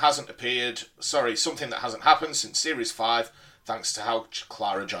 Something that hasn't happened since Series 5, thanks to how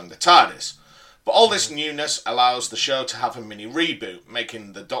Clara joined the TARDIS. But all this newness allows the show to have a mini reboot.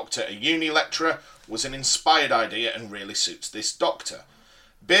 Making the Doctor a uni lecturer was an inspired idea and really suits this Doctor.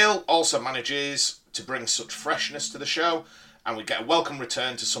 Bill also manages to bring such freshness to the show, and we get a welcome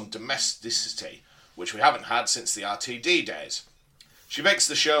return to some domesticity, which we haven't had since the RTD days. She makes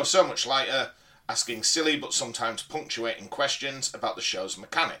the show so much lighter, asking silly but sometimes punctuating questions about the show's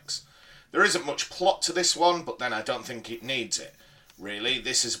mechanics. There isn't much plot to this one, but then I don't think it needs it. Really,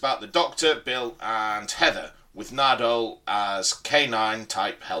 this is about the Doctor, Bill and Heather, with Nardole as K9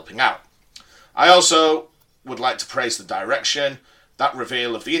 type helping out. I also would like to praise the direction. That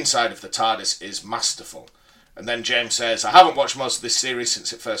reveal of the inside of the TARDIS is masterful. And then James says, I haven't watched most of this series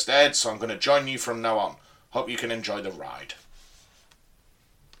since it first aired, so I'm going to join you from now on. Hope you can enjoy the ride.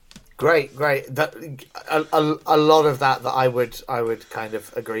 Great. That a lot of that I would kind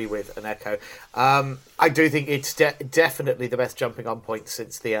of agree with and echo. I do think it's definitely the best jumping on point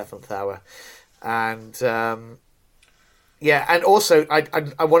since the 11th Hour, and and also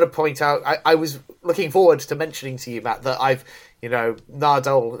I want to point out I was looking forward to mentioning to you, Matt, that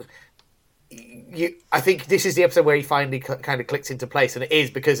Nardole. I think this is the episode where he finally kind of clicks into place, and it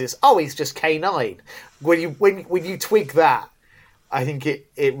is because he's just K9. When you twig that, I think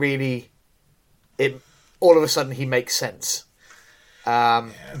it really all of a sudden he makes sense.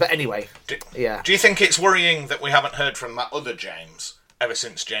 But anyway, do you think it's worrying that we haven't heard from that other James ever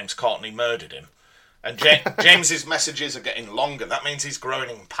since James Courtney murdered him? And James's messages are getting longer. That means he's growing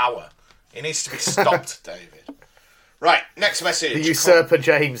in power. He needs to be stopped, David. Right, next message. The usurper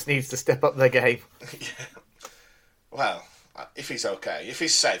James needs to step up their game. Yeah. Well, if he's okay, if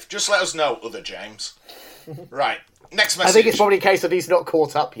he's safe, just let us know, other James. Right, next message. I think it's probably a case that he's not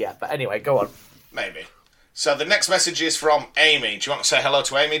caught up yet, but anyway, go on. Maybe. So the next message is from Amy. Do you want to say hello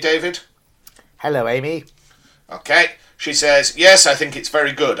to Amy, David? Hello, Amy. Okay. She says, yes, I think it's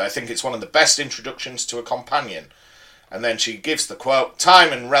very good. I think it's one of the best introductions to a companion. And then she gives the quote,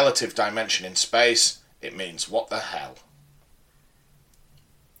 time and relative dimension in space. It means what the hell.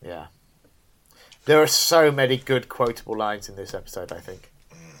 Yeah. There are so many good quotable lines in this episode, I think.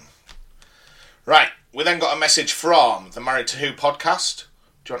 Right. We then got a message from the Married to Who podcast.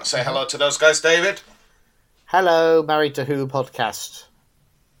 Do you want to say hello to those guys, David? Hello, Married to Who podcast.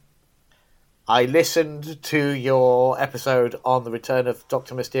 I listened to your episode on the return of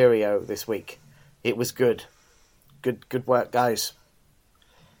Dr. Mysterio this week. It was good. Good work, guys.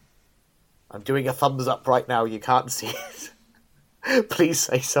 I'm doing a thumbs up right now. You can't see it. Please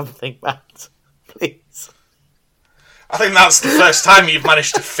say something, Matt. Please. I think that's the first time you've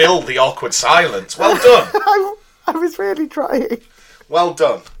managed to fill the awkward silence. Well done. I was really trying. Well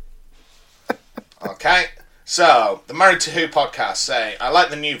done. Okay. So, the Married to Who podcast say, I like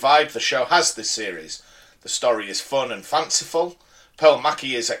the new vibe the show has this series. The story is fun and fanciful. Pearl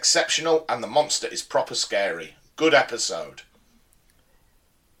Mackie is exceptional, and the monster is proper scary. Good episode.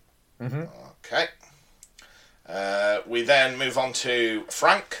 Mm-hmm. Okay. We then move on to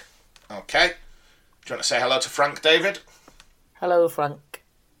Frank. Okay. Do you want to say hello to Frank, David? Hello, Frank.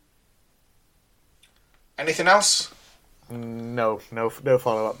 Anything else? No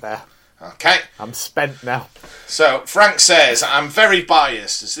follow-up there. Okay. I'm spent now. So, Frank says, I'm very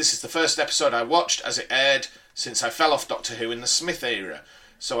biased, as this is the first episode I watched as it aired since I fell off Doctor Who in the Smith era.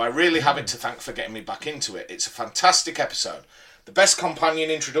 So I really have it to thank for getting me back into it. It's a fantastic episode. The best companion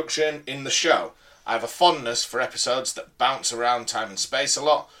introduction in the show. I have a fondness for episodes that bounce around time and space a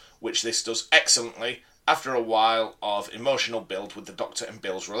lot, which this does excellently after a while of emotional build with the Doctor and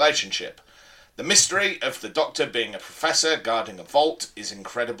Bill's relationship. The mystery of the Doctor being a professor guarding a vault is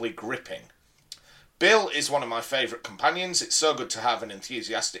incredibly gripping. Bill is one of my favourite companions. It's so good to have an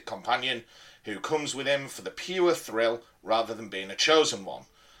enthusiastic companion who comes with him for the pure thrill rather than being a chosen one.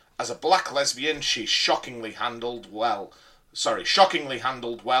 As a black lesbian, she's shockingly handled well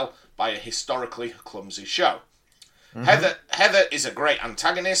by a historically clumsy show. Mm-hmm. Heather is a great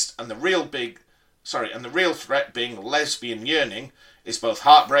antagonist, and the real threat being lesbian yearning is both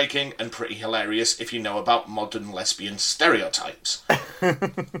heartbreaking and pretty hilarious if you know about modern lesbian stereotypes.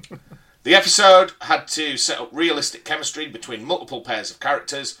 The episode had to set up realistic chemistry between multiple pairs of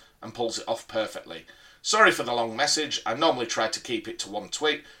characters and pulls it off perfectly. Sorry for the long message. I normally try to keep it to one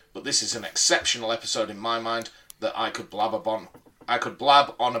tweet, but this is an exceptional episode in my mind that I could blab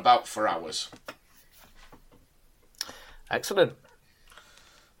on about for hours. Excellent.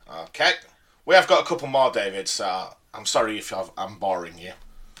 Okay. We have got a couple more, David, so I'm sorry if I'm boring you.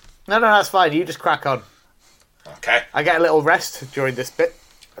 No, that's fine. You just crack on. Okay. I get a little rest during this bit,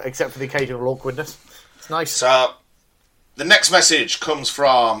 except for the occasional awkwardness. It's nice. So, the next message comes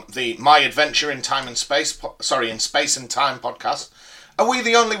from the My Adventure in Time and Space, in Space and Time podcast. Are we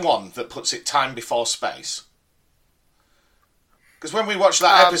the only one that puts it time before space? Because when we watched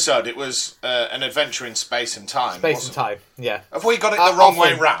that episode, it was an adventure in space and time. Space and time, yeah. Have we got it the wrong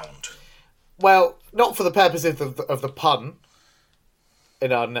way round? Well, not for the purposes of the pun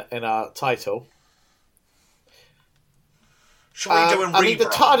in our title. Shall we do a rebrand? I mean,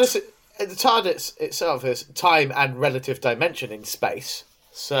 the TARDIS itself is time and relative dimension in space,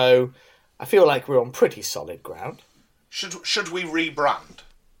 so I feel like we're on pretty solid ground. Should we rebrand?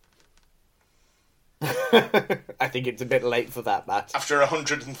 I think it's a bit late for that, Matt. After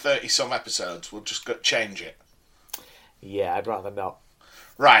 130 some episodes, we'll just change it. Yeah, I'd rather not.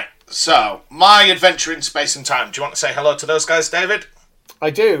 Right, so, My Adventure in Space and Time. Do you want to say hello to those guys, David? I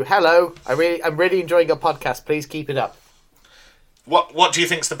do. Hello. I'm really enjoying your podcast. Please keep it up. What do you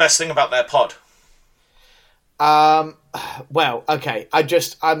think's the best thing about their pod? Well, okay.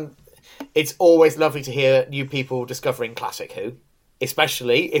 It's always lovely to hear new people discovering Classic Who,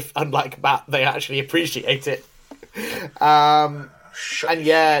 especially if, unlike Matt, they actually appreciate it. And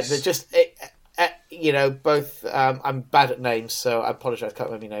yeah, they're just, both. I'm bad at names, so I apologise. Can't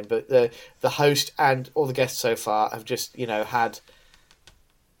remember your name, but the host and all the guests so far have just, had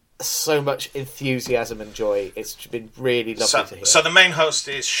so much enthusiasm and joy. It's been really lovely to hear. So the main host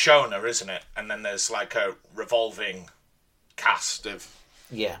is Shona, isn't it? And then there's like a revolving cast of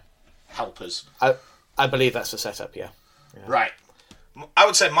helpers. I believe that's the setup. Yeah. Right. I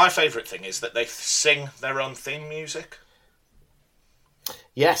would say my favourite thing is that they sing their own theme music.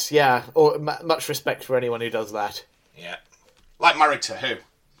 Yes, yeah. Or much respect for anyone who does that. Yeah. Like Married to Who.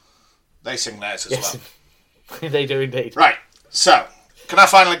 They sing theirs as well. They do indeed. Right. So, can I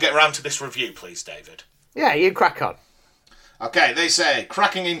finally get around to this review, please, David? Yeah, you crack on. Okay, they say,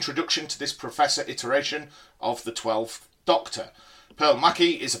 cracking introduction to this Professor iteration of the 12th Doctor. Pearl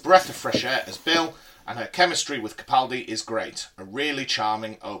Mackie is a breath of fresh air as Bill, and her chemistry with Capaldi is great. A really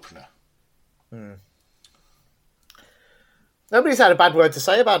charming opener. Nobody's had a bad word to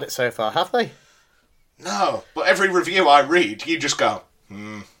say about it so far, have they? No, but every review I read, you just go,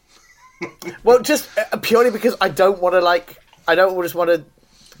 Well, just purely because I don't want to, I don't just want to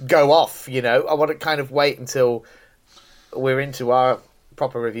go off, you know? I want to kind of wait until we're into our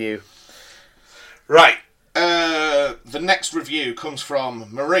proper review. Right. The next review comes from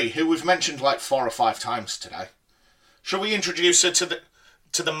Marie, who we've mentioned like 4 or 5 times today. Shall we introduce her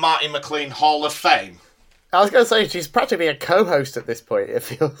to the Marty McLean Hall of Fame? I was going to say she's practically a co-host at this point. It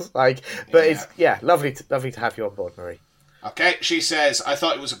feels like, but it's lovely to have you on board, Marie. Okay, she says, I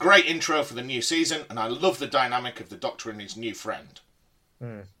thought it was a great intro for the new season, and I love the dynamic of the Doctor and his new friend.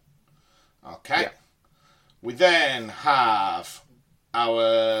 Okay. Yeah. We then have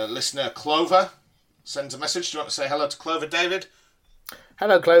our listener Clover sends a message. Do you want to say hello to Clover, David?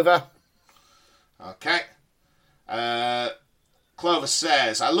 Hello, Clover. Okay. Clover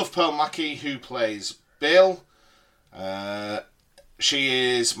says, I love Pearl Mackie, who plays Bill.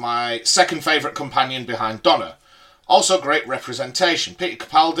 She is my second favourite companion behind Donna. Also great representation. Peter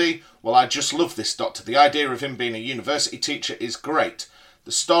Capaldi, well, I just love this Doctor. The idea of him being a university teacher is great.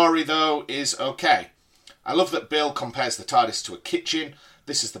 The story, though, is okay. I love that Bill compares the TARDIS to a kitchen.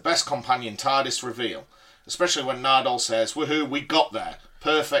 This is the best companion TARDIS reveal. Especially when Nardole says, woohoo, we got there.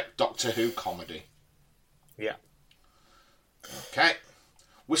 Perfect Doctor Who comedy. Yeah. Okay.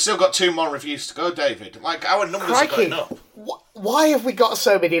 We've still got 2 more reviews to go, David. Like, our numbers are going up. Why have we got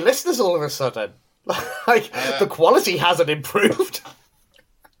so many listeners all of a sudden? The quality hasn't improved.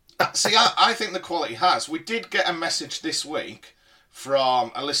 See, I think the quality has. We did get a message this week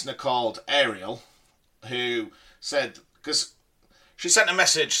from a listener called Ariel, who said, because she sent a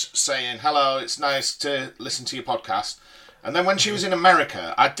message saying, hello, it's nice to listen to your podcast. And then when she was in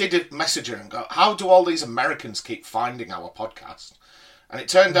America, I did message her and go, how do all these Americans keep finding our podcast? And it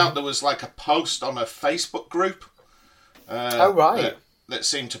turned out there was like a post on a Facebook group that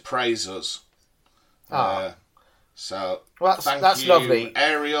seemed to praise us. So thank you, lovely,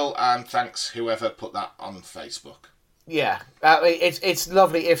 Ariel, and thanks whoever put that on Facebook. Yeah, it's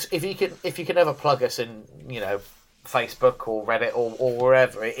lovely if you can ever plug us in, Facebook or Reddit or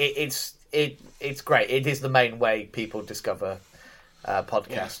wherever. It's great. It is the main way people discover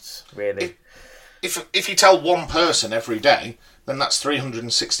podcasts. Yeah. Really, if you tell one person every day, then that's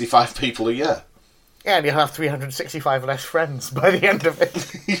 365 people a year. Yeah, and you'll have 365 less friends by the end of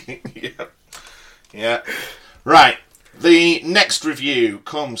it. Yeah. Right. The next review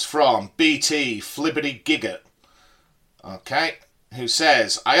comes from BT Flibbity Giggart. Okay. Who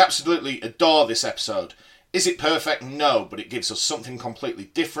says, I absolutely adore this episode. Is it perfect? No, but it gives us something completely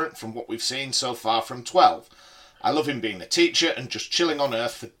different from what we've seen so far from 12. I love him being a teacher and just chilling on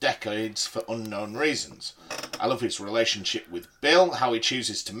Earth for decades for unknown reasons. I love his relationship with Bill, how he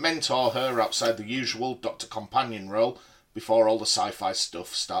chooses to mentor her outside the usual Doctor Companion role before all the sci-fi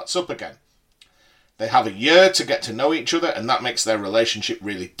stuff starts up again. They have a year to get to know each other, and that makes their relationship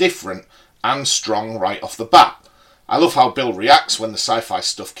really different and strong right off the bat. I love how Bill reacts when the sci-fi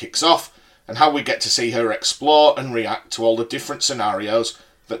stuff kicks off, and how we get to see her explore and react to all the different scenarios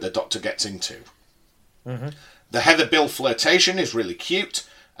that the Doctor gets into. Mm-hmm. The Heather-Bill flirtation is really cute,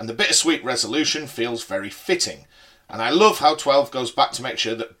 and the bittersweet resolution feels very fitting. And I love how 12 goes back to make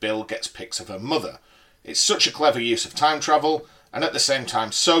sure that Bill gets pics of her mother. It's such a clever use of time travel, and at the same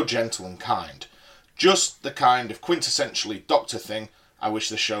time so gentle and kind. Just the kind of quintessentially Doctor thing I wish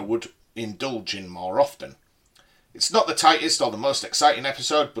the show would indulge in more often. It's not the tightest or the most exciting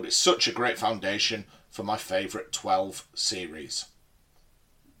episode, but it's such a great foundation for my favourite 12 series.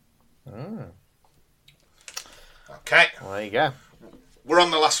 Okay. Well, there you go. We're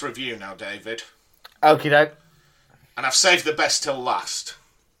on the last review now, David. Okie doke. And I've saved the best till last.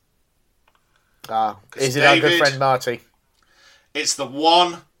 Is it David, our good friend Marty? It's the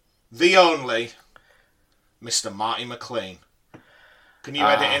one, the only, Mr. Marty McLean. Can you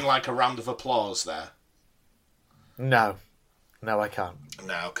edit in like a round of applause there? No, I can't.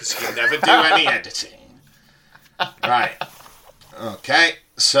 No, because you can never do any editing. Right. Okay,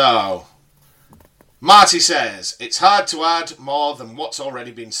 so Marty says, it's hard to add more than what's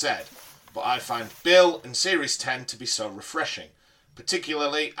already been said, but I find Bill in Series 10 to be so refreshing,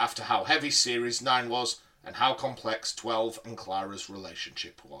 particularly after how heavy Series 9 was and how complex 12 and Clara's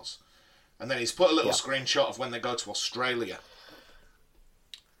relationship was. And then he's put a little screenshot of when they go to Australia.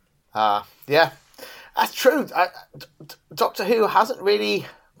 Yeah. That's true. Doctor Who hasn't really...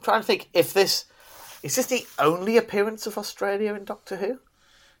 I'm trying to think if this... Is this the only appearance of Australia in Doctor Who?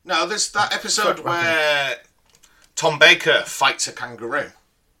 No, there's that episode where Tom Baker fights a kangaroo.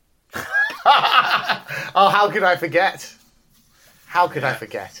 Oh, how could I forget? How could I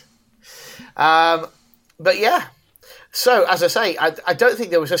forget? But yeah. So, as I say, I don't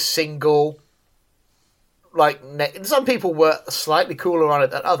think there was a single... some people were slightly cooler on it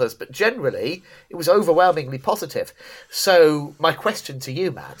than others, but generally, it was overwhelmingly positive. So, my question to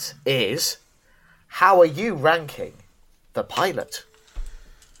you, Matt, is... how are you ranking the pilot?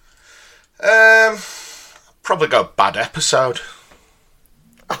 Probably go bad episode.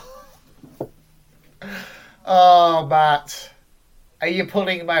 Oh, Matt. Are you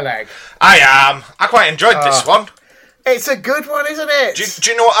pulling my leg? I am. I quite enjoyed this one. It's a good one, isn't it? Do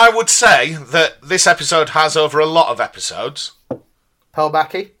you know what I would say that this episode has over a lot of episodes? Pearl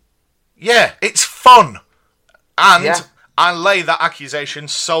Mackie? Yeah, it's fun. And Yeah. I lay that accusation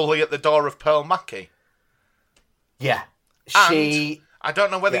solely at the door of Pearl Mackie. Yeah. And I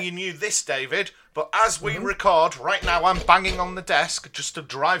don't know whether you knew this, David, but as we record, right now I'm banging on the desk just to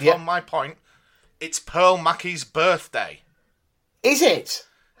drive home my point. It's Pearl Mackie's birthday. Is it?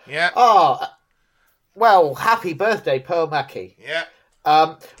 Yeah. Oh, well, happy birthday, Pearl Mackie. Yeah.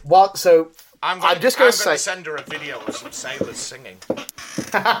 So I'm just going to say... send her a video of some sailors singing.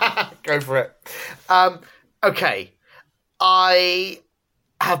 Go for it. Okay. I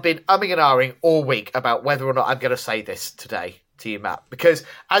have been umming and ahhing all week about whether or not I'm going to say this today to you, Matt. Because,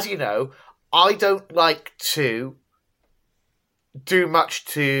 as you know, I don't like to do much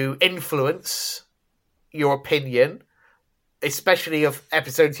to influence your opinion, especially of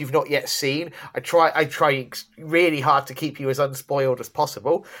episodes you've not yet seen. I try really hard to keep you as unspoiled as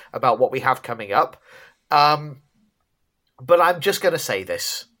possible about what we have coming up. But I'm just going to say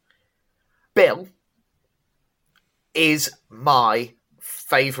this. Bill is my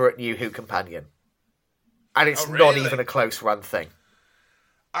favourite New Who companion. And it's not even a close run thing.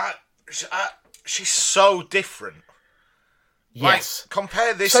 She's so different. Yes. Like,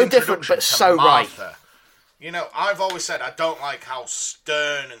 compare this so introduction different, but to so Martha. right. You know, I've always said I don't like how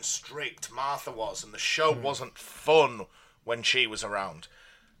stern and strict Martha was, and the show wasn't fun when she was around.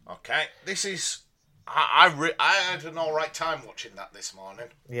 Okay? This is... I had an alright time watching that this morning.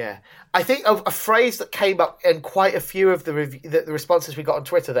 Yeah. I think a phrase that came up in quite a few of the responses we got on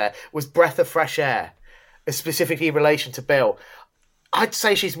Twitter there was breath of fresh air, specifically in relation to Bill. I'd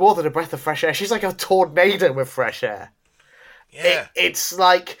say she's more than a breath of fresh air. She's like a tornado with fresh air. Yeah. It's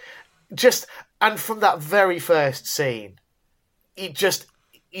like just... And from that very first scene,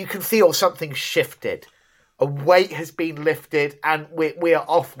 you can feel something shifted. A weight has been lifted, and we are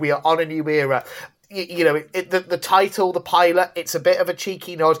off. We are on a new era. You know, the title, the pilot, it's a bit of a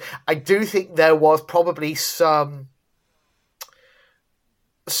cheeky nod. I do think there was probably some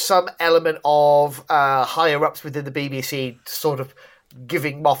element of higher ups within the BBC sort of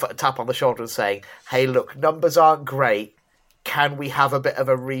giving Moffat a tap on the shoulder and saying, "Hey, look, numbers aren't great. Can we have a bit of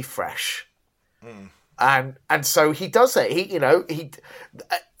a refresh?" And so he does it.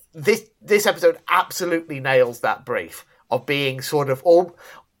 This episode absolutely nails that brief of being sort of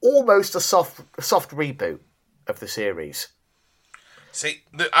almost a soft reboot of the series. See,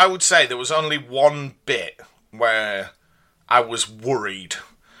 I would say there was only one bit where I was worried,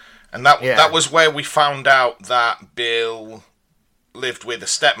 and that was where we found out that Bill lived with a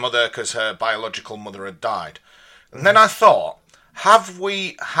stepmother because her biological mother had died. And then I thought, have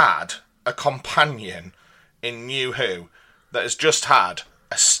we had a companion in New Who that has just had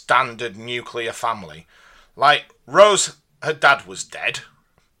a standard nuclear family? Like, Rose, her dad was dead.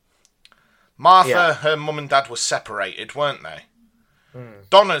 Martha, her mum and dad were separated, weren't they?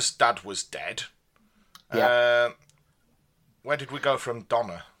 Donna's dad was dead. Where did we go from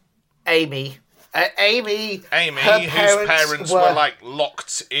Donna? Amy, whose parents were like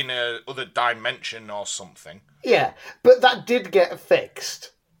locked in a other dimension or something. Yeah, but that did get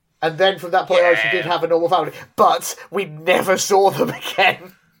fixed. And then from that point on, she did have a normal family. But we never saw them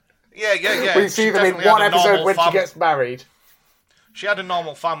again. Yeah. We see them in one episode when she gets married. She had a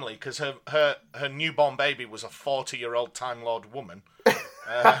normal family because her newborn baby was a 40-year-old Time Lord woman.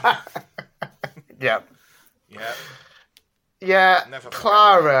 Yeah. Never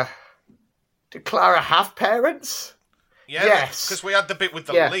Clara. Did Clara have parents? Yeah, yes. Because we had the bit with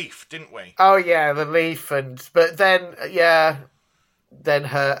the leaf, didn't we? Oh yeah, the leaf, but then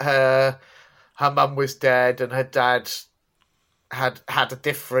her mum was dead, and her dad had a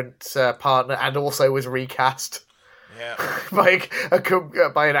different partner, and also was recast. Yeah.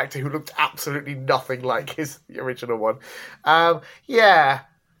 by an actor who looked absolutely nothing like the original one.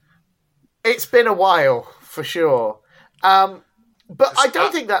 It's been a while for sure, but I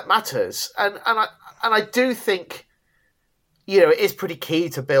don't think that matters, and I do think, you know, it is pretty key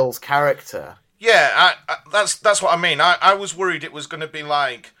to Bill's character. Yeah, that's what I mean. I was worried it was going to be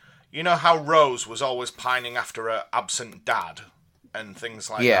like, you know how Rose was always pining after her absent dad and things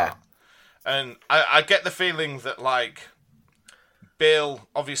like that. And I get the feeling that, like, Bill,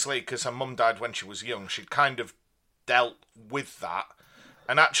 obviously, because her mum died when she was young, she'd kind of dealt with that.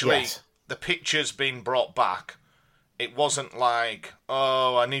 And actually, the pictures being brought back, it wasn't like,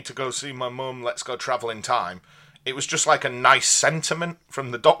 oh, I need to go see my mum, let's go travel in time. It was just like a nice sentiment from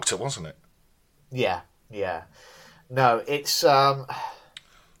the Doctor, wasn't it? Yeah. No, it's...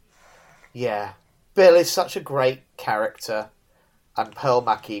 Yeah. Bill is such a great character, and Pearl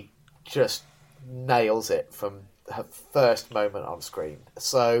Mackie just nails it from her first moment on screen.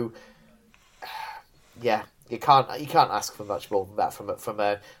 So, yeah, you can't ask for much more than that from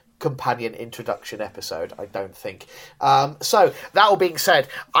a companion introduction episode, I don't think. So, that all being said,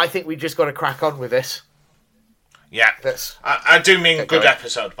 I think we just got to crack on with this. Yeah. I do mean good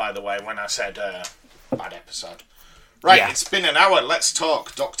episode, by the way, when I said bad episode. Right, It's been an hour. Let's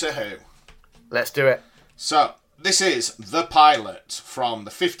talk Doctor Who. Let's do it. So, this is the pilot from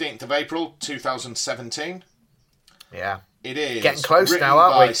the 15th of April, 2017. Yeah. It is getting close now,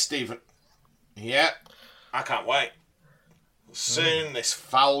 aren't we? Stephen. Yeah. I can't wait. Soon this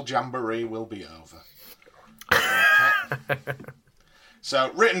foul jamboree will be over. Okay.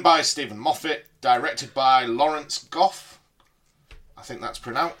 So, written by Stephen Moffat, directed by Lawrence Goff. I think that's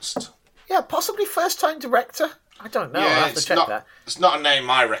pronounced. Yeah, possibly first-time director. I don't know. Yeah, I'll have to check that. It's not a name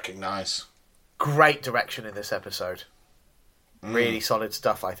I recognise. Great direction in this episode. Really solid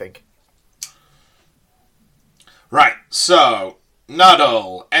stuff, I think. Right, so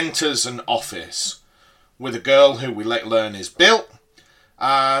Nardole enters an office with a girl who we later learn is Bill,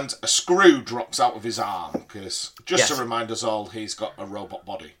 and a screw drops out of his arm, because just to remind us all, he's got a robot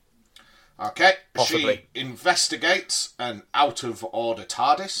body. Okay, Possibly. She investigates an out-of-order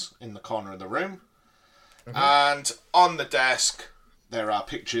TARDIS in the corner of the room, and on the desk there are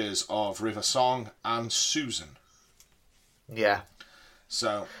pictures of River Song and Susan. Yeah.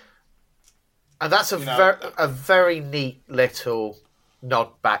 So, and that's a very neat little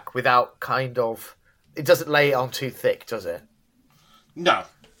nod back without kind of... It doesn't lay it on too thick, does it? No.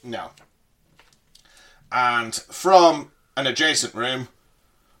 And from an adjacent room,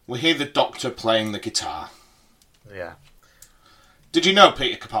 we hear the Doctor playing the guitar. Yeah. Did you know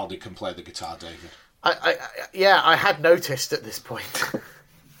Peter Capaldi can play the guitar, David? I had noticed at this point.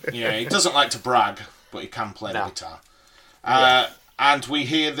 Yeah, he doesn't like to brag, but he can play the guitar. And we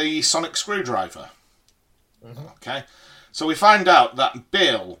hear the sonic screwdriver. Okay. So we find out that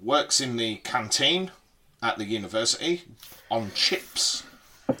Bill works in the canteen at the university on chips.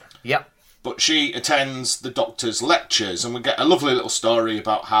 Yep. But she attends the Doctor's lectures, and we get a lovely little story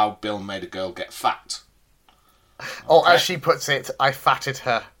about how Bill made a girl get fat. Or as she puts it, I fatted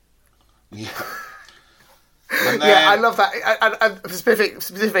her. Yeah. And then... Yeah, I love that. And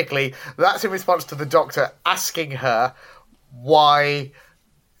specifically, that's in response to the Doctor asking her why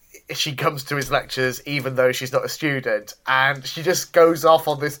she comes to his lectures even though she's not a student. And she just goes off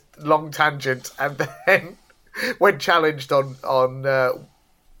on this long tangent, and then when challenged on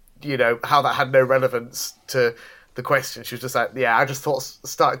how that had no relevance to the question, she was just like, yeah, I just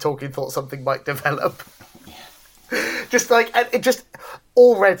thought something might develop. Just like, and it just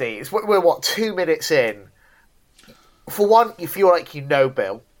already, we're 2 minutes in. For one, you feel like you know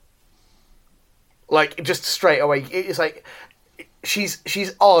Bill. Like, just straight away, it's like,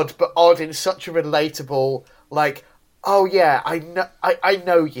 she's odd, but odd in such a relatable, like, oh yeah, I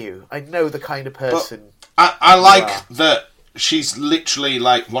know you. I know the kind of person. But I like that she's literally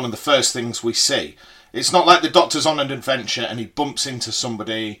like one of the first things we see. It's not like the Doctor's on an adventure and he bumps into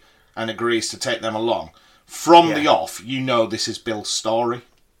somebody and agrees to take them along. From the off, you know this is Bill's story.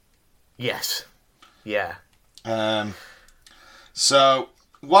 Yes. Yeah. So,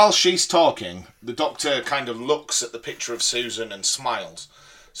 while she's talking, the Doctor kind of looks at the picture of Susan and smiles.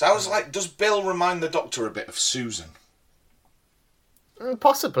 So I was like, does Bill remind the Doctor a bit of Susan?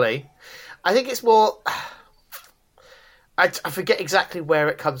 Possibly. I think it's more... I forget exactly where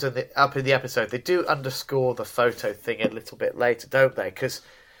it comes up in the episode. They do underscore the photo thing a little bit later, don't they? Because,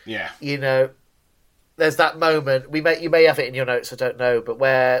 there's that moment. You may have it in your notes, I don't know, but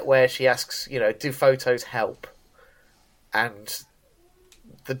where she asks, do photos help? And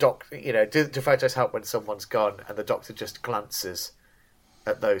the Doctor, do photos help when someone's gone? And the Doctor just glances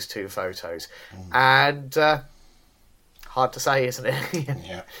at those two photos. And hard to say, isn't it?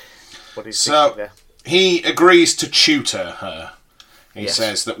 Yeah. What he's thinking there. He agrees to tutor her. He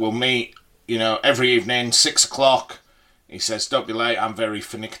says that we'll meet, every evening, 6:00. He says, don't be late, I'm very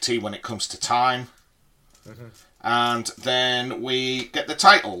finicky when it comes to time. And then we get the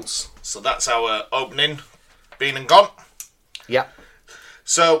titles. So that's our opening, Been and Gone. Yep.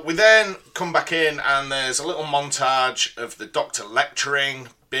 So we then come back in and there's a little montage of the Doctor lecturing,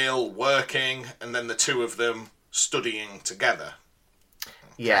 Bill working, and then the two of them studying together.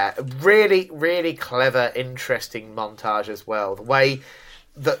 Yeah, really, really clever, interesting montage as well. The way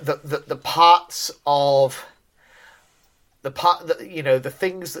the parts of the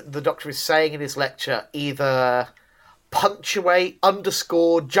things that the Doctor is saying in his lecture either punctuate,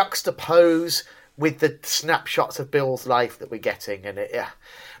 underscore, juxtapose with the snapshots of Bill's life that we're getting, and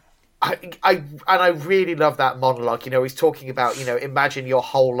I really love that monologue. He's talking about, imagine your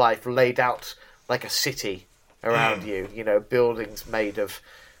whole life laid out like a city around you. Buildings made of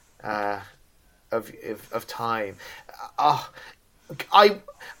time. I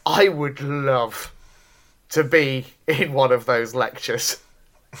would love to be in one of those lectures.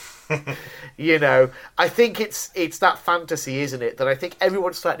 I think it's that fantasy, isn't it, that I think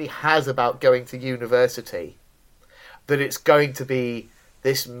everyone slightly has about going to university, that it's going to be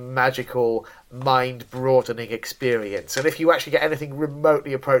this magical, mind-broadening experience. And if you actually get anything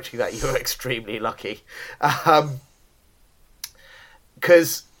remotely approaching that, you're extremely lucky.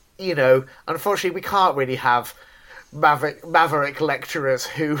 Because, unfortunately, we can't really have maverick lecturers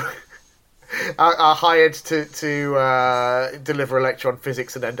who are hired to deliver a lecture on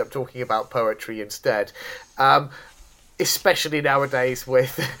physics and end up talking about poetry instead. Especially nowadays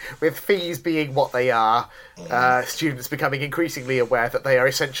with fees being what they are, students becoming increasingly aware that they are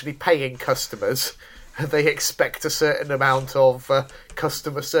essentially paying customers. They expect a certain amount of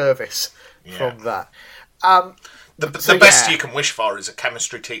customer service from that. The best you can wish for is a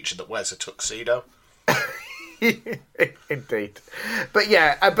chemistry teacher that wears a tuxedo. Indeed. But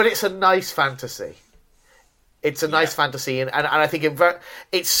but it's a nice fantasy. It's a nice fantasy, and I think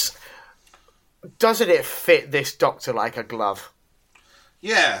it's... Doesn't it fit this Doctor like a glove?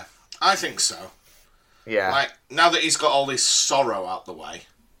 Yeah, I think so. Yeah. Like, now that he's got all this sorrow out the way.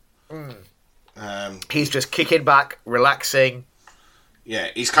 He's just kicking back, relaxing. Yeah,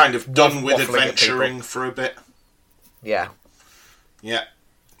 he's kind of done with adventuring for a bit. Yeah. Yeah.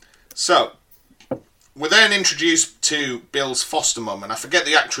 So, we're then introduced to Bill's foster mum, and I forget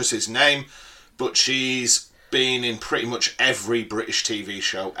the actress's name, but she's been in pretty much every British TV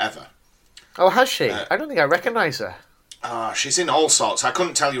show ever. Oh, has she? I don't think I recognise her. She's in all sorts. I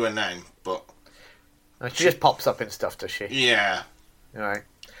couldn't tell you her name, but... She just pops up in stuff, does she? Yeah. All right.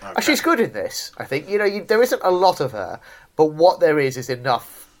 Okay. She's good in this, I think. There isn't a lot of her, but what there is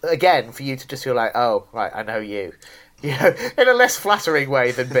enough, again, for you to just feel like, oh, right, I know you. In a less flattering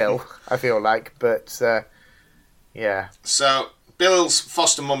way than Bill, I feel like, but, yeah. So, Bill's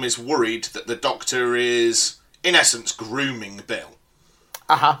foster mum is worried that the Doctor is, in essence, grooming Bill.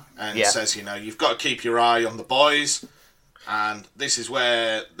 And says, you've got to keep your eye on the boys. And this is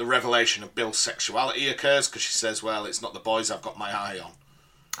where the revelation of Bill's sexuality occurs, because she says, well, it's not the boys I've got my eye on.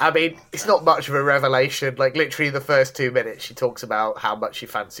 I mean, it's not much of a revelation. Like, literally the first 2 minutes, she talks about how much she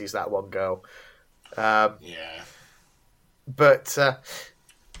fancies that one girl. Yeah. But,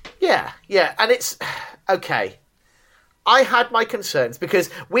 yeah. And it's... Okay. I had my concerns, because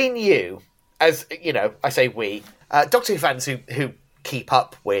we knew, as, I say we, Doctor Who fans who keep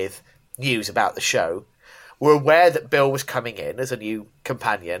up with news about the show were aware that Bill was coming in as a new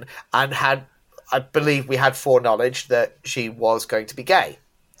companion and I believe we had foreknowledge that she was going to be gay.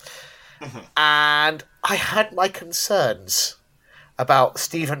 Mm-hmm. And I had my concerns about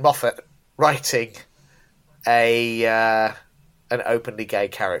Stephen Moffat writing an openly gay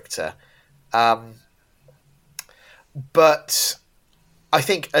character. But I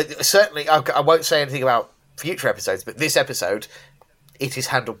think, certainly, I won't say anything about future episodes, but this episode... it is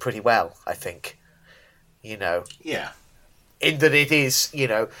handled pretty well, I think. Yeah. In that it is,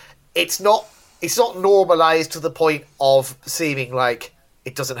 it's not normalised to the point of seeming like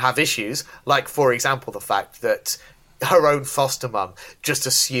it doesn't have issues. Like, for example, the fact that her own foster mum just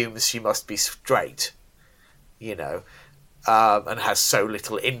assumes she must be straight, and has so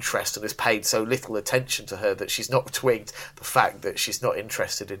little interest and has paid so little attention to her that she's not twigged the fact that she's not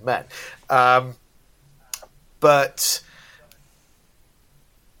interested in men. But...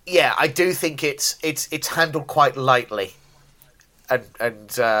 yeah, I do think it's handled quite lightly,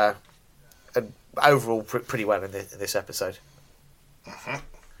 and overall pretty well in this episode. Mm-hmm.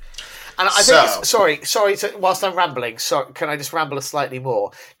 And I think sorry. Whilst I'm rambling, can I just ramble slightly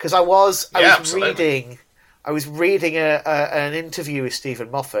more? Because I was reading an interview with Stephen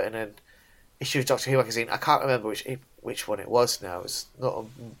Moffat in an issue of Doctor Who magazine. I can't remember which one it was now. It's not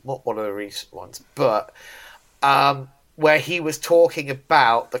one of the recent ones, but. Where he was talking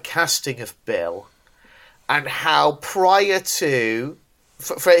about the casting of Bill and how prior to,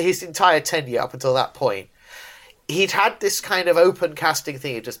 for his entire tenure up until that point, he'd had this kind of open casting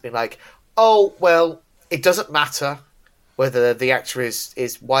thing. He'd just been like, oh, well, it doesn't matter whether the actor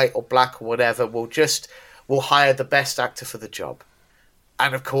is white or black or whatever, we'll hire the best actor for the job.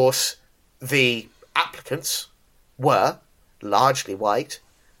 And of course, the applicants were largely white,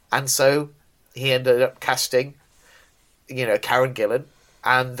 and so he ended up casting, Karen Gillan,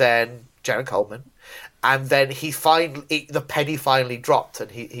 and then Jaron Coleman, and then the penny finally dropped,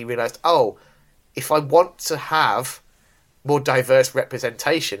 and he realised, oh, if I want to have more diverse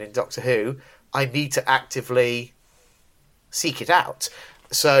representation in Doctor Who, I need to actively seek it out.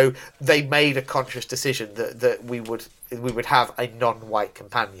 So they made a conscious decision that we would have a non-white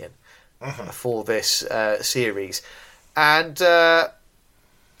companion for this series, and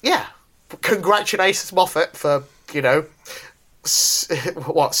congratulations Moffat for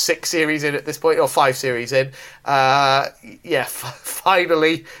 6 series in at this point, or 5 series in.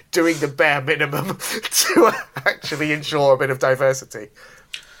 Finally doing the bare minimum to actually ensure a bit of diversity.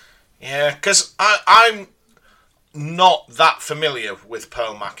 Yeah, because I'm not that familiar with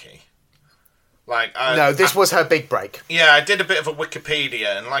Pearl Mackie. This was her big break. Yeah, I did a bit of a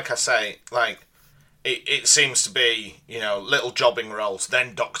Wikipedia, and like I say, it seems to be, little jobbing roles,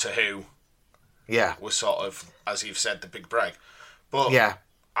 then Doctor Who. Yeah. Was sort of, as you've said, the big break. But, yeah,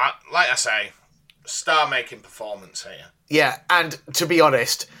 like I say, star-making performance here. Yeah, and to be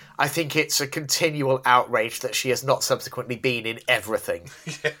honest, I think it's a continual outrage that she has not subsequently been in everything.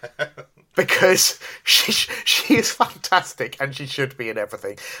 Yeah. Because she is fantastic, and she should be in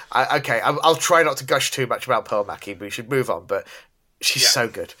everything. I'll try not to gush too much about Pearl Mackie, but we should move on, but she's so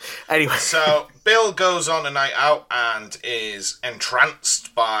good. Anyway. So, Bill goes on a night out and is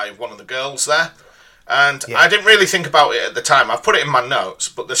entranced by one of the girls there. And I didn't really think about it at the time. I've put it in my notes,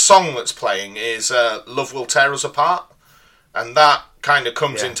 but the song that's playing is Love Will Tear Us Apart. And that kind of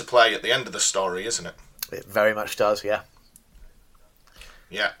comes into play at the end of the story, isn't it? It very much does, yeah.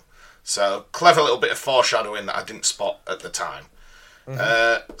 Yeah. So, clever little bit of foreshadowing that I didn't spot at the time.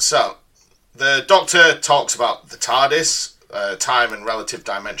 Mm-hmm. So, the Doctor talks about the TARDIS, time and relative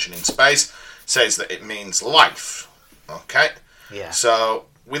dimension in space, says that it means life. Okay? Yeah. So,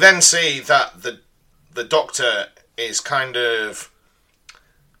 we then see that the Doctor is kind of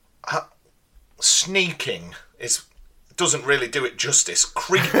sneaking, doesn't really do it justice,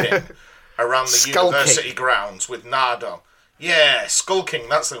 creeping around the university grounds with Nardole. Yeah, skulking,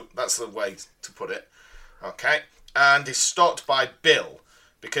 that's the way to put it. Okay? And is stalked by Bill,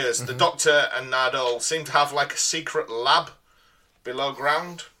 because the Doctor and Nardole seem to have like a secret lab below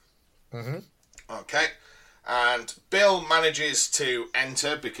ground. Mm-hmm. Okay? And Bill manages to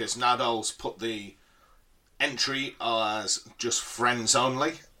enter because Nardole's put the entry as just friends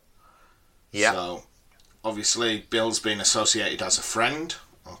only. Yeah. So, obviously, Bill's been associated as a friend.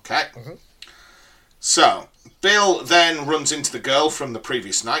 Okay. Mm-hmm. So, Bill then runs into the girl from the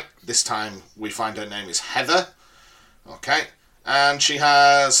previous night. This time, we find her name is Heather. Okay. And she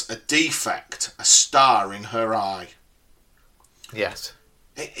has a defect, a star in her eye. Yes.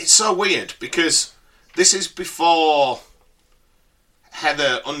 It's so weird, because this is before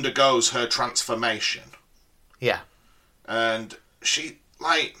Heather undergoes her transformation. Yeah. And she,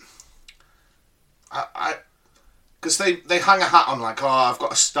 because they hang a hat on I've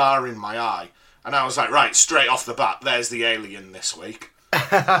got a star in my eye. And I was like, right, straight off the bat, there's the alien this week.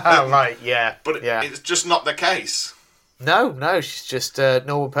 Right, yeah. But it's just not the case. No, she's just a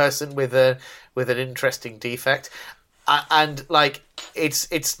normal person with an interesting defect. And,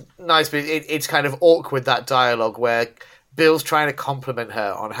 it's nice, but it's kind of awkward, that dialogue, where Bill's trying to compliment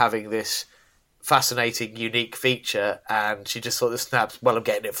her on having this fascinating, unique feature, and she just sort of snaps, well, I'm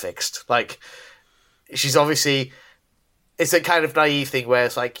getting it fixed. She's obviously... It's a kind of naive thing where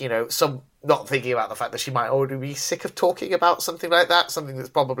it's some not thinking about the fact that she might already be sick of talking about something like that, something that's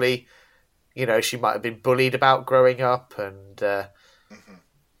probably, she might have been bullied about growing up, and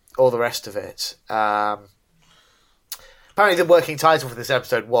all the rest of it. Apparently the working title for this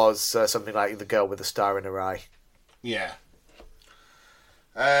episode was something like The Girl with a Star in Her Eye. Yeah.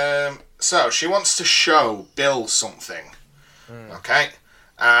 So, she wants to show Bill something. Okay?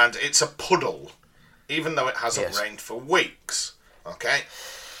 And it's a puddle, even though it hasn't rained for weeks. Okay?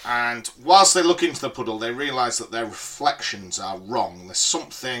 And whilst they look into the puddle, they realise that their reflections are wrong. There's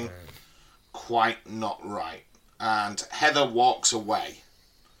something quite not right. And Heather walks away.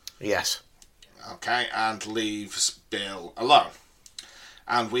 Yes. Okay, and leaves Bill alone.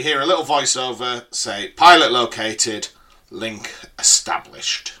 And we hear a little voiceover say, pilot located, link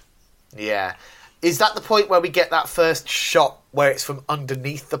established. Yeah. Is that the point where we get that first shot where it's from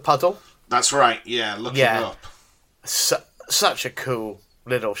underneath the puddle? That's right, yeah, looking up. Such a cool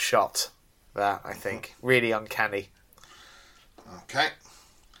little shot, that, I think. Really uncanny. Okay.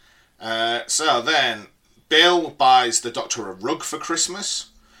 So then, Bill buys the Doctor a rug for Christmas,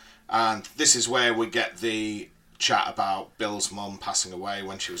 and this is where we get the chat about Bill's mum passing away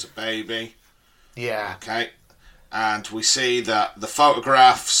when she was a baby. Yeah. Okay. And we see that the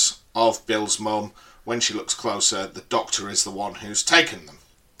photographs of Bill's mum, when she looks closer, the Doctor is the one who's taken them.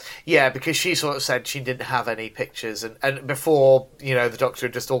 Yeah, because she sort of said she didn't have any pictures, and before, the Doctor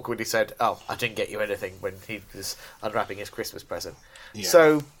just awkwardly said, "Oh, I didn't get you anything," when he was unwrapping his Christmas present. Yeah.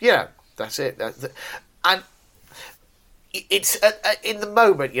 So, that's it. And it's in the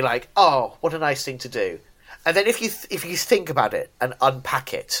moment you're like, "Oh, what a nice thing to do," and then if you think about it and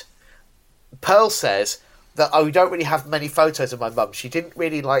unpack it, Pearl says that, "Oh, we don't really have many photos of my mum. She didn't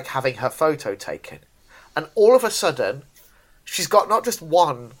really like having her photo taken," and all of a sudden, she's got not just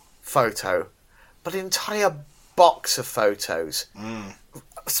one photo, but an entire box of photos,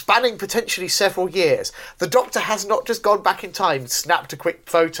 spanning potentially several years. The Doctor has not just gone back in time, snapped a quick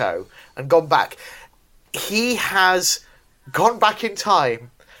photo, and gone back. He has gone back in time,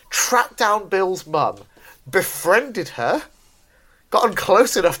 tracked down Bill's mum, befriended her, gotten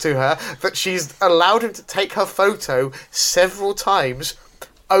close enough to her that she's allowed him to take her photo several times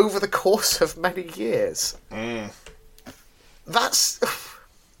over the course of many years. That's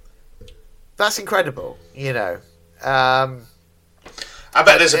incredible, I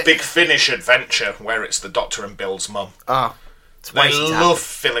bet there's a big Finnish adventure where it's the Doctor and Bill's mum. They love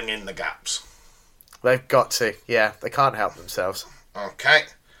filling in the gaps. They've got to, yeah. They can't help themselves. Okay.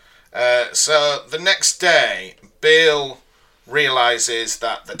 So the next day, Bill realises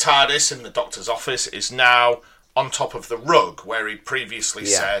that the TARDIS in the Doctor's office is now on top of the rug where he previously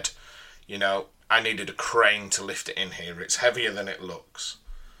said, I needed a crane to lift it in here. It's heavier than it looks.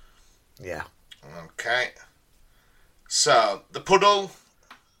 Yeah. Okay. So, the puddle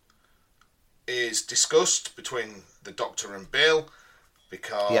is discussed between the Doctor and Bill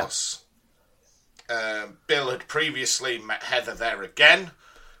because Bill had previously met Heather there again,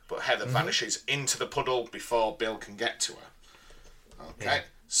 but Heather vanishes into the puddle before Bill can get to her. Okay.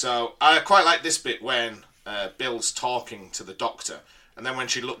 So, I quite like this bit when Bill's talking to the Doctor, and then when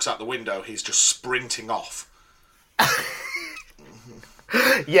she looks out the window, he's just sprinting off.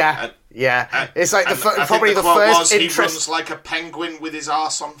 It's like probably the quote first was, he runs like a penguin with his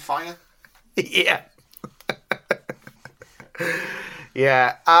arse on fire. Yeah.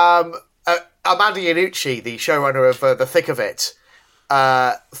 Yeah. Amanda Iannucci, the showrunner of The Thick of It,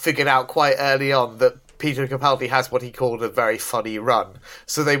 figured out quite early on that Peter Capaldi has what he called a very funny run.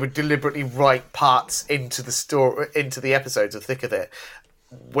 So they would deliberately write parts into the episodes of Thick of It,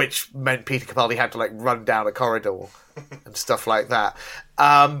 which meant Peter Capaldi had to run down a corridor and stuff like that.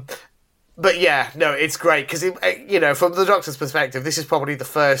 But it's great because from the Doctor's perspective, this is probably the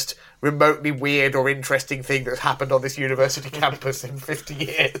first remotely weird or interesting thing that's happened on this university campus in 50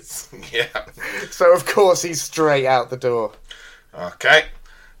 years. Yeah. So of course he's straight out the door. Okay.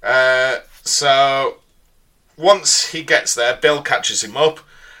 So once he gets there, Bill catches him up,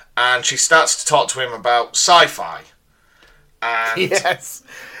 and she starts to talk to him about sci-fi. And yes.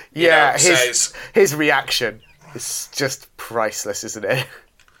 Yeah, his reaction is just priceless, isn't it?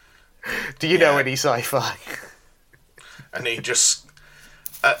 Do you know any sci-fi? And he just...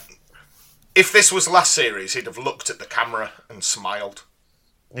 if this was last series, he'd have looked at the camera and smiled.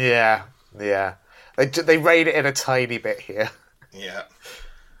 Yeah. They rein it in a tiny bit here. Yeah.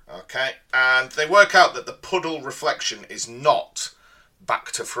 Okay. And they work out that the puddle reflection is not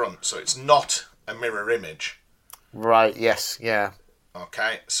back to front, so it's not a mirror image. Right, yes, yeah.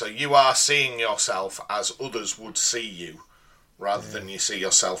 Okay, so you are seeing yourself as others would see you, rather than you see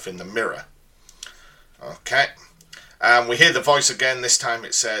yourself in the mirror. Okay. And we hear the voice again. This time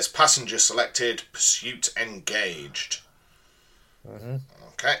it says, passenger selected, pursuit engaged.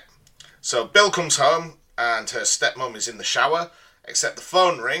 Okay. So Bill comes home, and her stepmom is in the shower, except the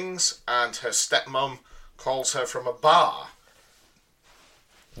phone rings, and her stepmom calls her from a bar.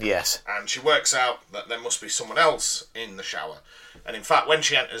 Yes. And she works out that there must be someone else in the shower. And in fact, when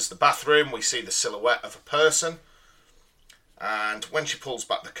she enters the bathroom, we see the silhouette of a person. And when she pulls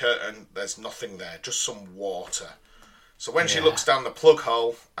back the curtain, there's nothing there, just some water. So when she looks down the plug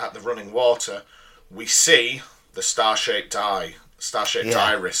hole at the running water, we see the star-shaped eye, star-shaped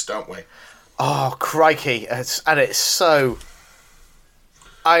iris, don't we? Oh, crikey. And it's so...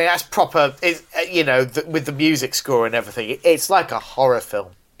 that's proper, with the music score and everything. It's like a horror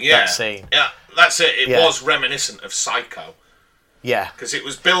film. Yeah, that scene. Yeah, that's it. It was reminiscent of Psycho. Yeah. Because it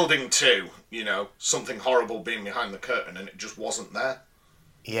was building to, something horrible being behind the curtain, and it just wasn't there.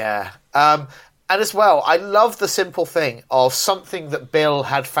 Yeah. And as well, I love the simple thing of something that Bill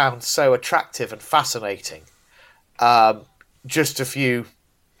had found so attractive and fascinating just a few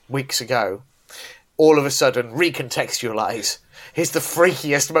weeks ago, all of a sudden recontextualise is the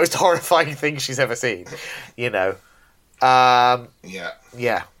freakiest, most horrifying thing she's ever seen. You know. Yeah.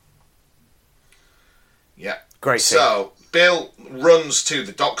 Yeah. Yeah. Great thing. So, Bill runs to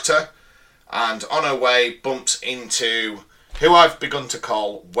the doctor and on her way bumps into who I've begun to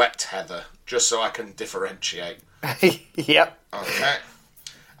call Wet Heather, just so I can differentiate. Yep. Okay.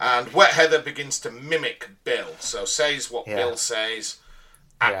 And Wet Heather begins to mimic Bill, so says what Bill says,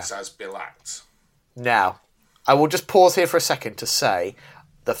 acts as Bill acts. Now, I will just pause here for a second to say,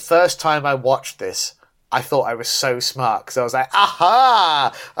 the first time I watched this, I thought I was so smart, because I was like,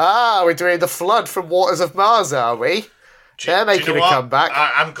 aha! We're doing the flood from Waters of Mars, are we? They're making a comeback.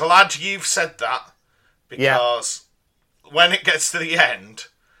 I'm glad you've said that, because when it gets to the end,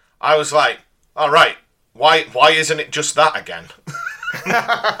 I was like, all right, why isn't it just that again?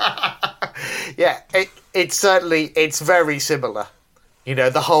 Yeah, it's very similar. You know,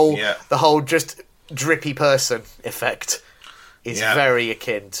 the whole just drippy person effect is very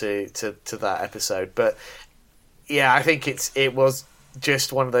akin to that episode. But yeah, I think it was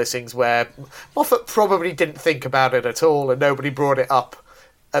just one of those things where Moffat probably didn't think about it at all, and nobody brought it up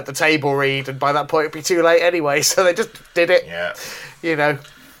at the table read, and by that point it'd be too late anyway, so they just did it. Yeah. You know.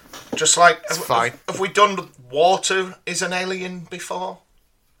 Just like, fine. Have we done Water is an Alien before?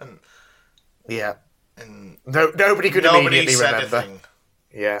 And nobody could immediately said remember. A thing.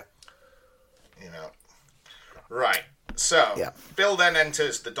 Yeah. You know. Right. So, Bill then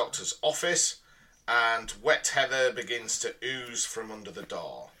enters the doctor's office, and Wet Heather begins to ooze from under the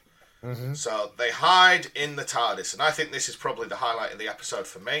door. Mm-hmm. So they hide in the TARDIS, and I think this is probably the highlight of the episode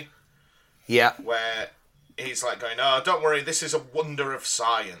for me. Yeah. Where he's like going, oh, don't worry, this is a wonder of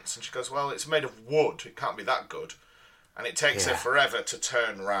science. And she goes, well, it's made of wood. It can't be that good. And it takes her forever to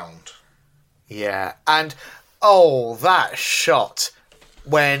turn round. Yeah. And, that shot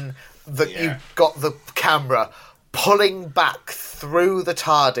when you got the camera pulling back through the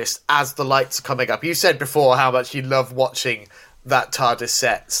TARDIS as the lights are coming up. You said before how much you love watching that TARDIS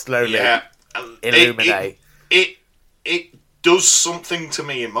set slowly illuminate. It does something to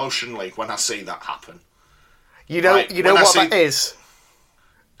me emotionally when I see that happen. You know what that is?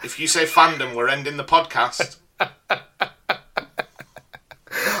 If you say fandom, we're ending the podcast.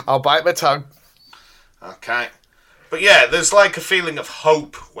 I'll bite my tongue. Okay. But yeah, there's like a feeling of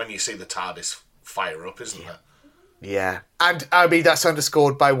hope when you see the TARDIS fire up, isn't there? Yeah. And I mean, that's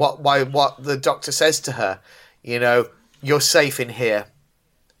underscored by what the Doctor says to her. You know, you're safe in here.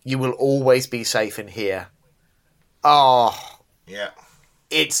 You will always be safe in here. Oh. Yeah.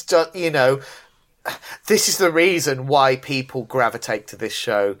 It's just, this is the reason why people gravitate to this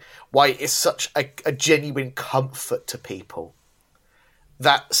show. Why it's such a genuine comfort to people.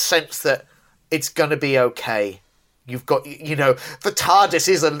 That sense that it's going to be okay. You've got, the TARDIS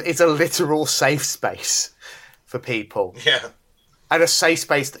is a literal safe space for people. Yeah. And a safe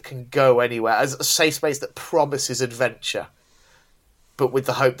space that can go anywhere. As a safe space that promises adventure. But with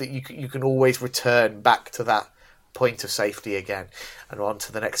the hope that you can always return back to that point of safety again. And on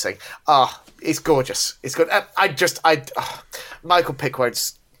to the next thing. It's gorgeous. It's good. Michael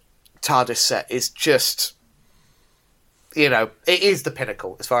Pickwood's TARDIS set is just, it is the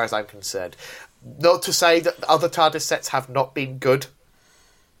pinnacle as far as I'm concerned. Not to say that the other TARDIS sets have not been good,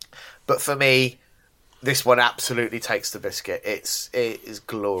 but for me, this one absolutely takes the biscuit. It is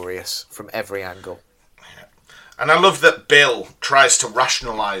glorious from every angle. Yeah. And I love that Bill tries to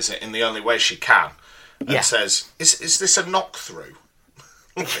rationalise it in the only way she can, and says, "Is this a knock through?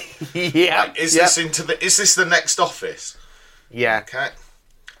 Yeah. Is this the next office?" Yeah. Okay.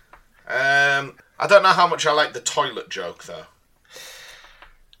 I don't know how much I like the toilet joke though.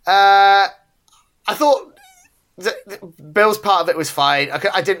 I thought Bill's part of it was fine.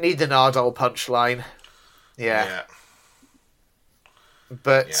 I didn't need the Nardole punchline. Yeah.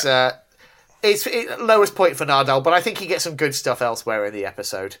 But it's lowest point for Nardole, but I think he gets some good stuff elsewhere in the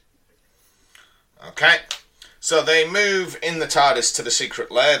episode. Okay. So they move in the TARDIS to the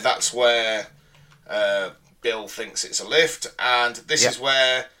secret lair. That's where Bill thinks it's a lift, and this is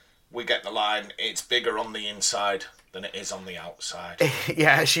where we get the line, it's bigger on the inside than it is on the outside.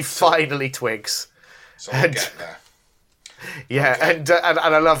 Yeah, she finally twigs. So we'll get there. Yeah, okay. and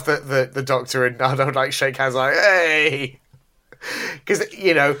I love that the Doctor and Nardole shake hands like, hey! Because,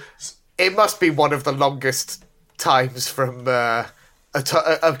 it must be one of the longest times from a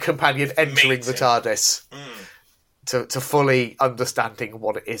companion entering the TARDIS to fully understanding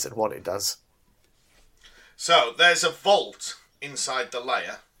what it is and what it does. So, there's a vault inside the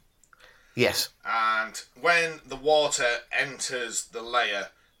layer. Yes. And when the water enters the layer,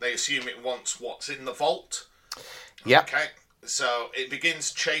 they assume it wants what's in the vault. Yep. Okay. So it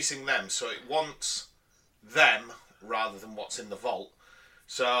begins chasing them. So it wants them rather than what's in the vault.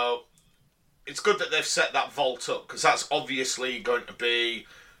 So it's good that they've set that vault up, because that's obviously going to be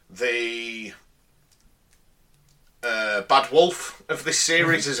the bad wolf of this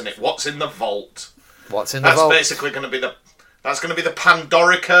series, isn't it? What's in the vault? What's in the vault? That's basically going to be the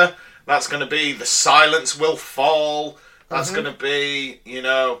Pandorica. That's going to be the Silence Will Fall. That's going to be,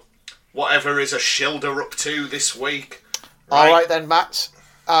 whatever is a Shilder up to this week. Right? All right then, Matt.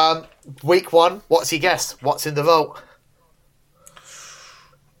 Week 1, what's your guess? What's in the vault?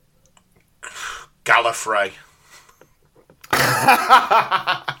 Gallifrey.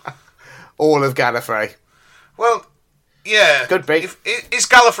 All of Gallifrey. Well, yeah. Could be. Is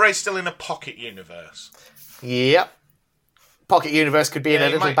Gallifrey still in a pocket universe? Yep. Pocket universe could be in a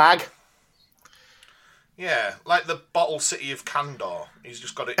little bag. Yeah, like the bottle city of Kandor. He's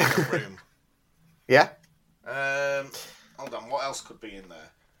just got it in a room. Yeah. Hold on, what else could be in there?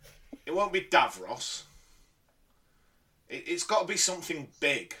 It won't be Davros. It's got to be something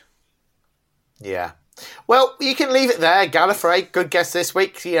big. Yeah. Well, you can leave it there. Gallifrey, good guess this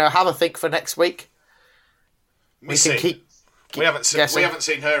week. Have a think for next week. Missy. We can keep we haven't guessing.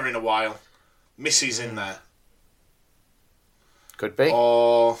 seen her in a while. Missy's in there. Could be.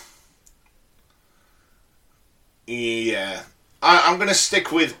 Or yeah, I'm going to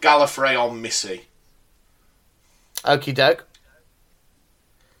stick with Gallifrey or Missy. Okie doke.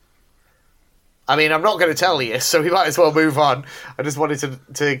 I mean, I'm not going to tell you, so we might as well move on. I just wanted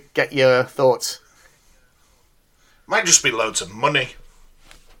to get your thoughts. Might just be loads of money.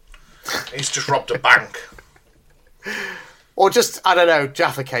 He's just robbed a bank. Or just, I don't know,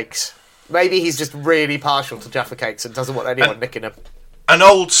 Jaffa Cakes. Maybe he's just really partial to Jaffa Cakes and doesn't want anyone nicking him. An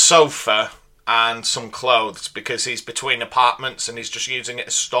old sofa and some clothes, because he's between apartments and he's just using it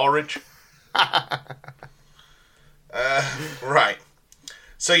as storage. Right.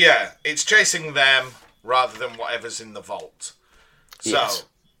 So yeah, it's chasing them rather than whatever's in the vault. So, Yes.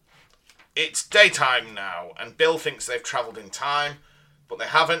 It's daytime now, and Bill thinks they've travelled in time, but they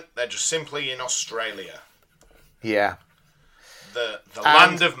haven't. They're just simply in Australia. Yeah. The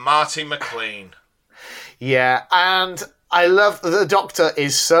land of Marty McLean. Yeah, and I love the Doctor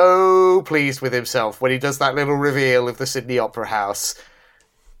is so pleased with himself when he does that little reveal of the Sydney Opera House,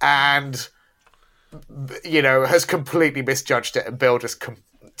 and has completely misjudged it, and Bill just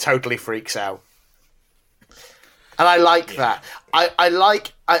totally freaks out. And I like that. I'd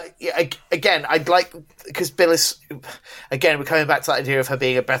like, because Bill is, again, we're coming back to that idea of her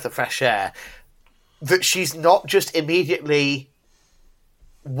being a breath of fresh air, that she's not just immediately,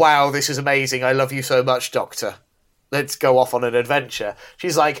 wow, this is amazing, I love you so much, Doctor. Let's go off on an adventure.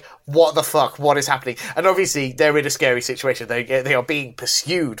 She's like, what the fuck? What is happening? And obviously, they're in a scary situation. They are being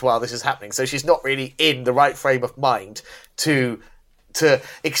pursued while this is happening. So she's not really in the right frame of mind to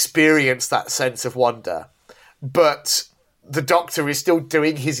experience that sense of wonder. But the Doctor is still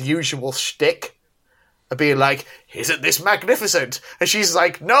doing his usual shtick of being like, isn't this magnificent? And she's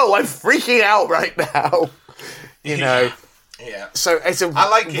like, no, I'm freaking out right now. Yeah. So it's I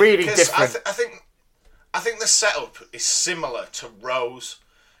like it really because different. I think the setup is similar to Rose.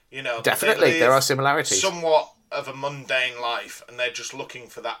 Definitely, there are similarities. Somewhat of a mundane life, and they're just looking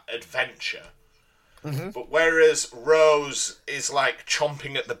for that adventure. Mm-hmm. But whereas Rose is like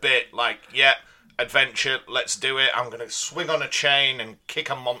chomping at the bit, like, yeah, adventure, let's do it. I'm going to swing on a chain and kick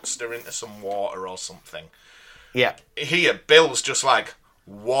a monster into some water or something. Yeah. Here, Bill's just like,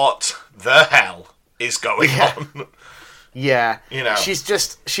 what the hell is going on? Yeah. She's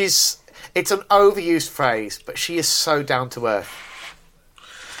it's an overused phrase, but she is so down to earth.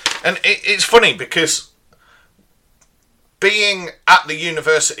 And it's funny because being at the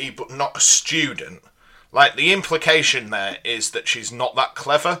university but not a student, like the implication there is that she's not that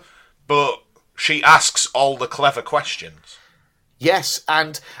clever, but she asks all the clever questions. Yes,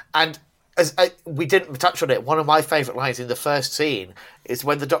 and as we didn't touch on it, one of my favourite lines in the first scene is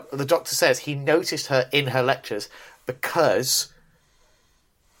when the Doctor says he noticed her in her lectures because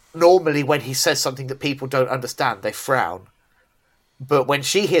normally when he says something that people don't understand, they frown. But when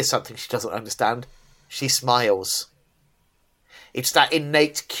she hears something she doesn't understand, she smiles. It's that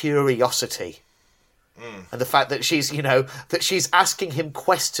innate curiosity. And the fact that she's asking him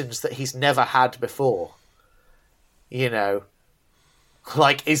questions that he's never had before.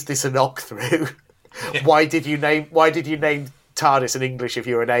 Like, is this a knock through? Yeah. Why did you name TARDIS in English if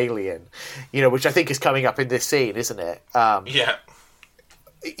you're an alien? Which I think is coming up in this scene, isn't it? Yeah.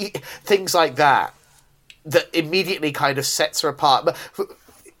 Things like that. that immediately kind of sets her apart. But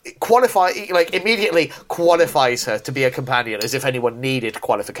immediately qualifies her to be a companion, as if anyone needed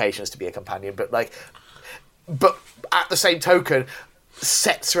qualifications to be a companion. But at the same token,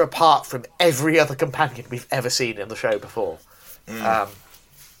 sets her apart from every other companion we've ever seen in the show before.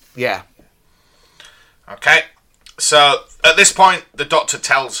 Yeah. Okay. So at this point, the Doctor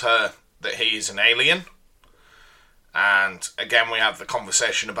tells her that he is an alien. And again, we have the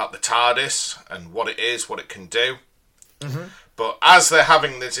conversation about the TARDIS and what it is, what it can do. Mm-hmm. But as they're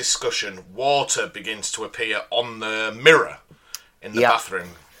having the discussion, water begins to appear on the mirror in the bathroom.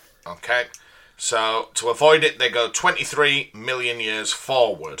 Okay? So to avoid it, they go 23 million years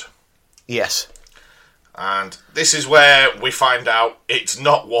forward. Yes. And this is where we find out it's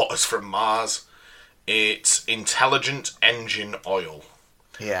not waters from Mars. It's intelligent engine oil.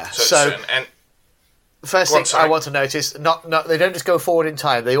 Yeah. So first thing I want to notice, not they don't just go forward in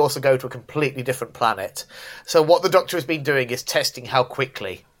time, they also go to a completely different planet. So what the Doctor has been doing is testing how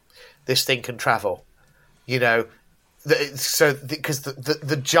quickly this thing can travel. You know, because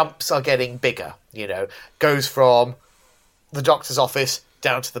the jumps are getting bigger, you know. Goes from the Doctor's office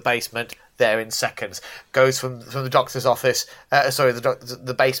down to the basement there in seconds. Goes from the Doctor's office,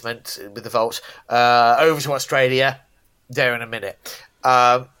 the basement with the vault, over to Australia there in a minute.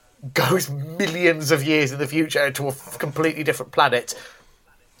 Goes millions of years in the future to a completely different planet,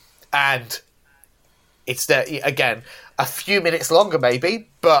 and it's there again. A few minutes longer, maybe,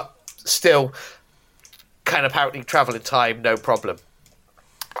 but still, can apparently travel in time, no problem.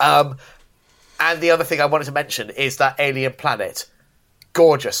 And the other thing I wanted to mention is that alien planet,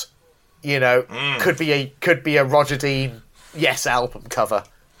 gorgeous. You know, could be a Roger Dean Yes album cover.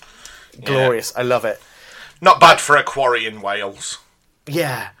 Glorious, I love it. Not bad for a quarry in Wales.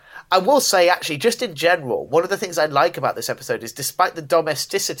 Yeah. I will say, actually, just in general, one of the things I like about this episode is, despite the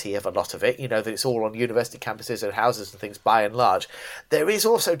domesticity of a lot of it, you know, that it's all on university campuses and houses and things by and large, there is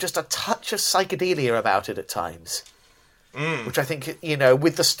also just a touch of psychedelia about it at times. Which I think, you know,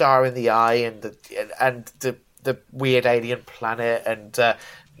 with the star in the eye and the weird alien planet and,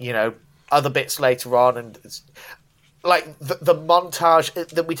 you know, other bits later on, and it's, like the montage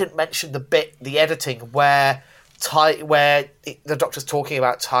that we didn't mention, the editing where the Doctor's talking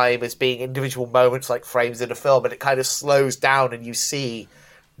about time as being individual moments, like frames in a film, and it kind of slows down and you see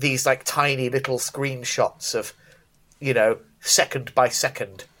these like tiny little screenshots of, you know, second by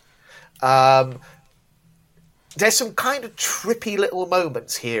second. There's some kind of trippy little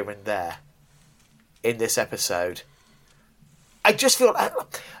moments here and there in this episode. I just feel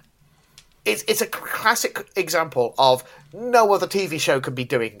it's a classic example of no other TV show can be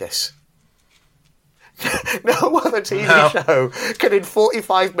doing this. No other TV show can in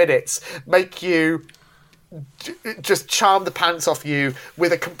 45 minutes make you just charm the pants off you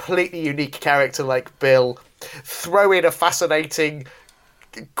with a completely unique character like Bill, throw in a fascinating,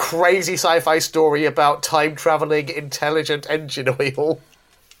 crazy sci-fi story about time-travelling intelligent engine oil.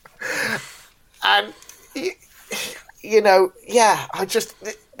 And, you know, yeah,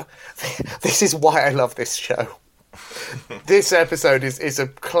 this is why I love this show. This episode is a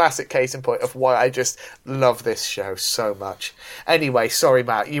classic case in point of why I just love this show so much. Anyway, sorry,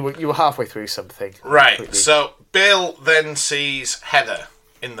 Matt, you were halfway through something. Right, completely. So Bill then sees Heather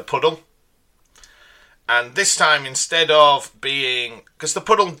in the puddle. And this time, instead of being... Because the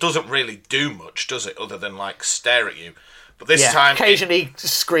puddle doesn't really do much, does it, other than, like, stare at you. But this time... occasionally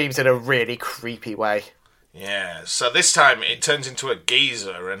screams in a really creepy way. Yeah, so this time it turns into a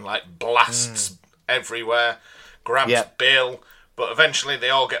geyser and, like, blasts everywhere, grabs Bill, but eventually they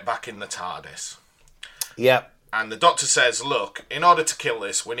all get back in the TARDIS. Yep. And the Doctor says, look, in order to kill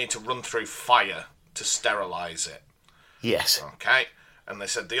this, we need to run through fire to sterilise it. Yes. Okay? And they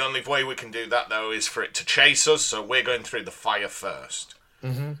said the only way we can do that, though, is for it to chase us, so we're going through the fire first.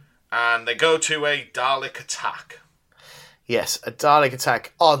 Mm-hmm. And they go to a Dalek attack. Yes, a Dalek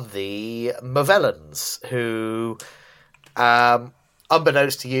attack on the Movellans, who,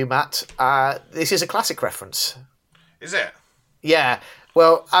 unbeknownst to you, Matt, this is a classic reference. Is it? Yeah.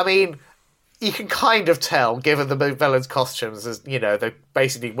 Well, I mean, you can kind of tell, given the Movellans' costumes, as you know, they're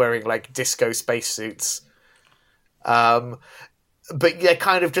basically wearing, like, disco spacesuits. But they're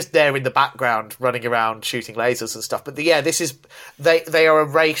kind of just there in the background, running around, shooting lasers and stuff. But this is... They are a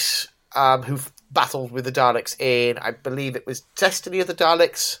race who've battled with the Daleks in, I believe it was Destiny of the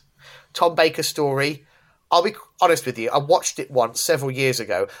Daleks, Tom Baker's story. I'll be honest with you, I watched it once several years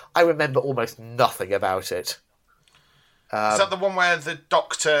ago. I remember almost nothing about it. Is that the one where the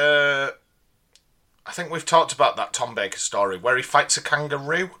Doctor... I think we've talked about that Tom Baker story, where he fights a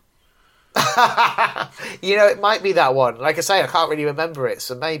kangaroo? You know, it might be that one. Like I say, I can't really remember it,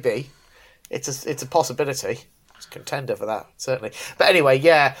 so maybe. it's a possibility. It's a contender for that, certainly. But anyway,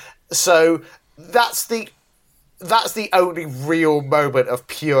 yeah. So that's the only real moment of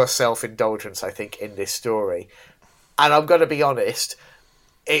pure self-indulgence, I think, in this story. And I'm going to be honest,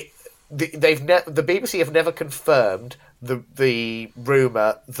 the BBC have never confirmed the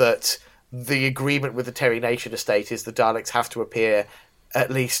rumour that the agreement with the Terry Nation estate is the Daleks have to appear at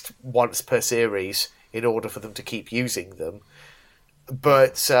least once per series in order for them to keep using them.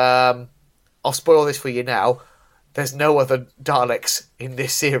 But I'll spoil this for you now. There's no other Daleks in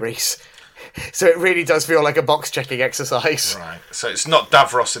this series. So it really does feel like a box-checking exercise. Right. So it's not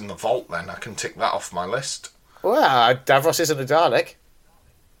Davros in the vault, then. I can tick that off my list. Well, Davros isn't a Dalek.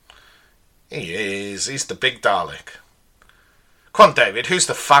 He is. He's the big Dalek. Come on, David. Who's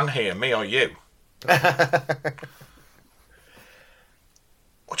the fan here, me or you? What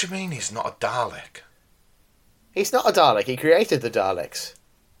do you mean he's not a Dalek? He's not a Dalek. He created the Daleks.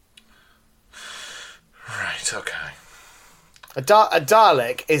 Right. Okay. A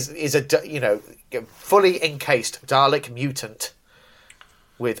Dalek is a fully encased Dalek mutant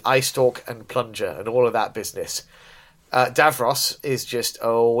with eye stalk and plunger and all of that business. Davros is just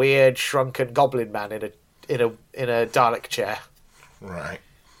a weird shrunken goblin man in a Dalek chair. Right.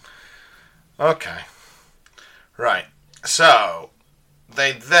 Okay. Right. So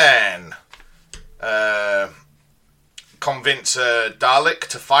they then convince Dalek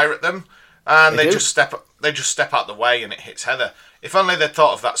to fire at them, and they just step out the way, and it hits Heather. If only they'd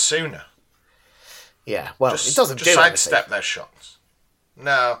thought of that sooner. Yeah. Well, it doesn't just do sidestep anything. their shots.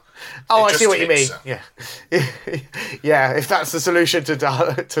 No. Oh, I see what you mean. Her. Yeah. Yeah, if that's the solution to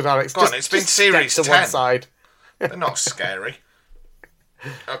Daleks. Come on, it's been series to 10. one side. They're not scary.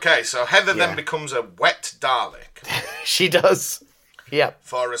 Okay, so Heather then becomes a wet Dalek. She does. Yeah.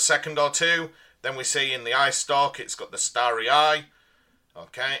 For a second or two. Then we see in the eye stalk it's got the starry eye.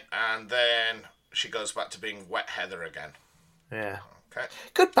 Okay, and then she goes back to being Wet Heather again. Yeah. Okay.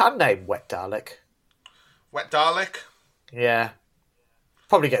 Good band name, Wet Dalek. Wet Dalek? Yeah.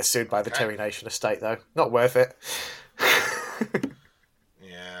 Probably get sued by the Terry Nation estate, though. Not worth it.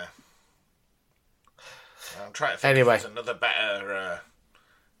 Yeah. I'm trying to think if there's another better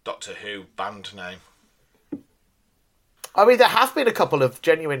Doctor Who band name. I mean, there have been a couple of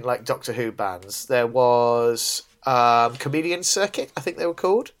genuine, Doctor Who bands. There was Comedian Circuit, I think they were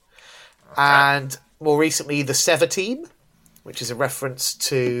called. Okay. And more recently, the Sever Team, which is a reference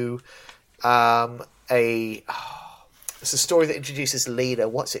to it's a story that introduces Lena.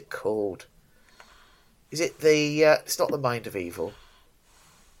 What's it called? Is it the... it's not the Mind of Evil.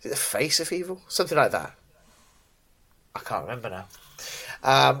 Is it the Face of Evil? Something like that. I can't remember now.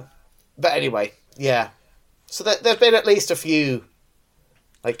 But anyway, yeah. So there's been at least a few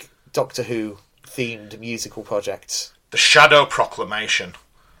Doctor Who themed musical projects. The Shadow Proclamation.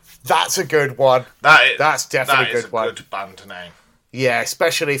 That's a good one. That's definitely a good one. Good band name. Yeah,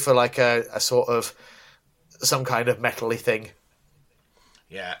 especially for a sort of some kind of metal-y thing.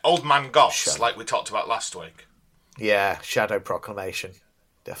 Yeah, Old Man Goths, like we talked about last week. Yeah, Shadow Proclamation.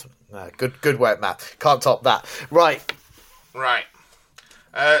 Definitely. No, good work, Matt. Can't top that. Right.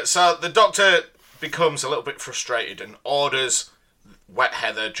 So the Doctor becomes a little bit frustrated and orders Wet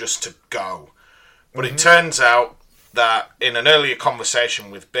Heather just to go. But it turns out that in an earlier conversation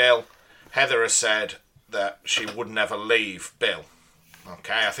with Bill, Heather has said that she would never leave Bill.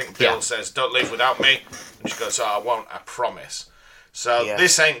 Okay, I think Bill says, "Don't leave without me." And she goes, "Oh, I won't, I promise." So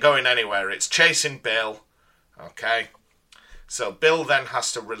this ain't going anywhere. It's chasing Bill. Okay. So Bill then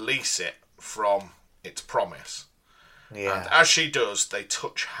has to release it from its promise. Yeah. And as she does, they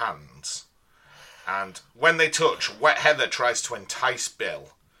touch hands. And when they touch, Wet Heather tries to entice Bill.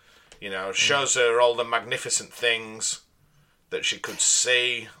 Shows her all the magnificent things that she could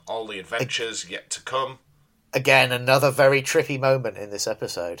see, all the adventures yet to come. Again, another very trippy moment in this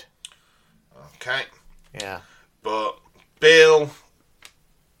episode. Okay. Yeah. But Bill,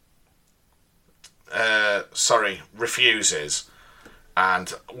 refuses.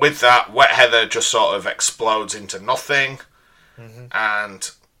 And with that, Wet Heather just sort of explodes into nothing. Mm-hmm.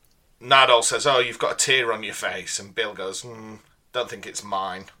 And Nardole says, "Oh, you've got a tear on your face." And Bill goes, "Don't think it's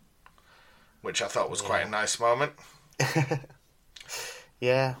mine." Which I thought was quite a nice moment.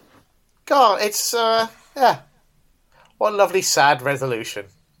 Yeah. God, it's, what a lovely sad resolution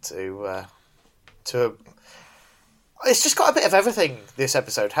to it's just got a bit of everything, this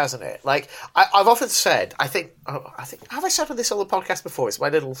episode, hasn't it? I've often said, I think, have I said this on the podcast before? It's my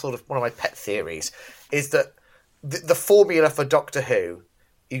little sort of, one of my pet theories, is that the formula for Doctor Who,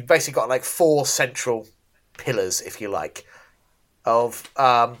 you've basically got 4 central pillars, if you like, of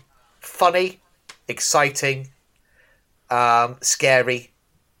funny, exciting, scary,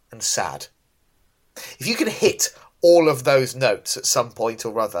 and sad. If you can hit all of those notes at some point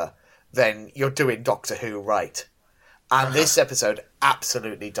or other, then you're doing Doctor Who right. And this episode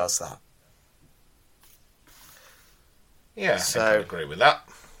absolutely does that. Yeah, I think I agree with that.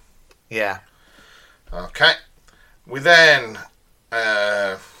 Yeah. Okay. We then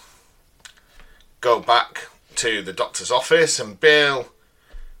go back to the Doctor's office, and Bill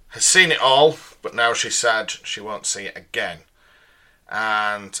has seen it all, but now she's sad she won't see it again.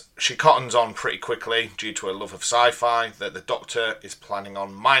 And she cottons on pretty quickly, due to her love of sci-fi, that the Doctor is planning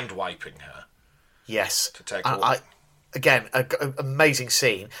on mind-wiping her. Yes. To take away. Again, an amazing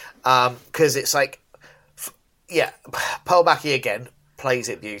scene, because it's like, Pearl Mackie again plays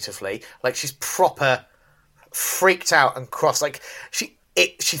it beautifully. Like, she's proper freaked out and cross. Like, she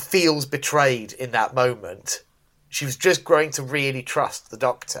feels betrayed in that moment. She was just growing to really trust the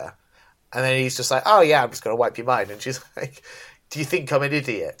Doctor, and then he's just like, "Oh yeah, I'm just going to wipe your mind." And she's like, "Do you think I'm an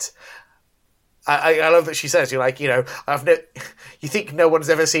idiot?" I love that she says, "You're like, you think no one's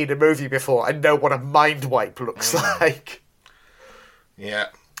ever seen a movie before and know what a mind wipe looks like." Yeah.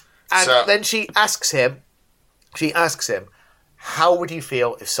 And then she asks him, "How would you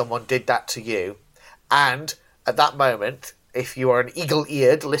feel if someone did that to you?" And at that moment, if you are an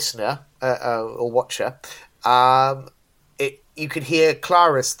eagle-eared listener or watcher, you could hear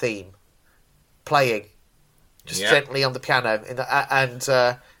Clara's theme playing just gently on the piano,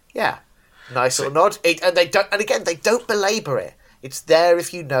 nice little nod. And they don't belabor it. It's there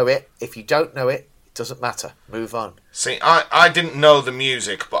if you know it. If you don't know it, it doesn't matter. Move on. See, I didn't know the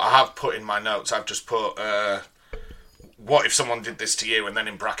music, but I have put in my notes. I've just put, "What if someone did this to you?" And then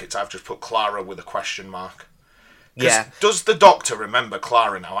in brackets, I've just put Clara with a question mark. Yeah. Does the Doctor remember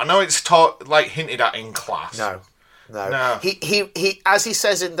Clara now? I know it's hinted at in class. No. He as he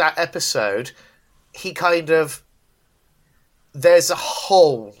says in that episode, he kind of, there's a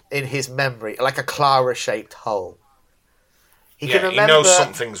hole in his memory, like a Clara-shaped hole. He knows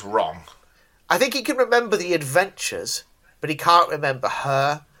something's wrong. I think he can remember the adventures, but he can't remember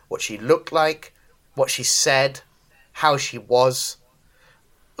her, what she looked like, what she said, how she was.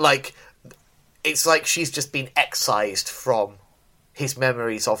 Like, it's like she's just been excised from his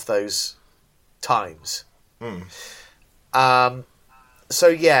memories of those times. So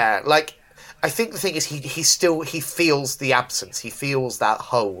yeah, like, I think the thing is he feels the absence. He feels that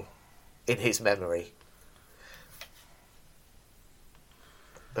hole in his memory.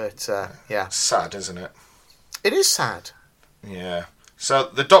 But yeah, sad, isn't it? It is sad. Yeah. So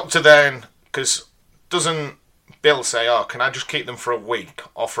the Doctor then, because doesn't Bill say, "Oh, can I just keep them for a week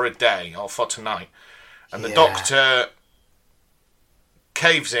or for a day or for tonight?" And the Doctor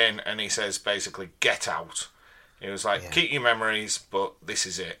caves in and he says, basically, "Get out." He was like, "Keep your memories, but this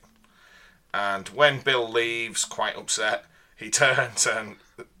is it." And when Bill leaves, quite upset, he turns and,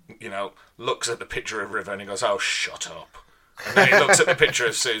 looks at the picture of River and he goes, "Oh, shut up." And then he looks at the picture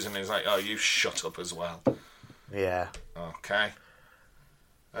of Susan and he's like, "Oh, you shut up as well." Yeah. Okay.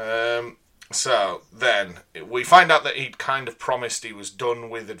 So then we find out that he'd kind of promised he was done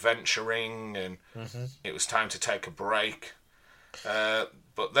with adventuring and it was time to take a break.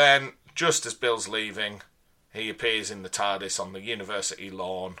 But then, just as Bill's leaving, he appears in the TARDIS on the university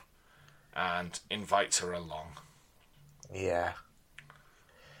lawn and invites her along. Yeah.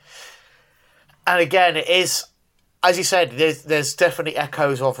 And again, it is, as you said, there's definitely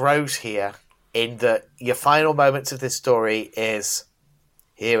echoes of Rose here, in that your final moments of this story is,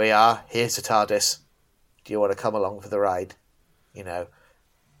 here we are, here's the TARDIS. Do you want to come along for the ride?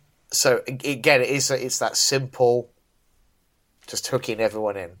 So again, it's that simple, just hooking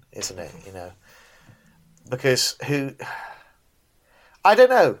everyone in, isn't it? Because I don't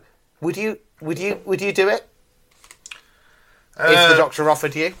know. Would you do it if the Doctor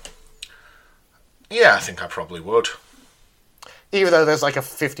offered you? Yeah, I think I probably would. Even though there's like a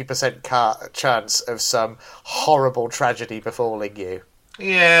 50% chance of some horrible tragedy befalling you.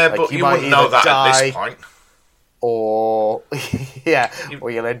 Yeah, like, but you wouldn't know that at this point. Or,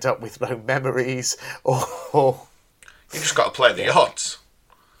 or you'll end up with no memories, or... You just got to play the odds.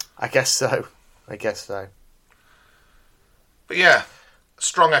 I guess so. But yeah,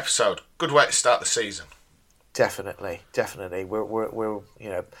 strong episode. Good way to start the season. Definitely. We're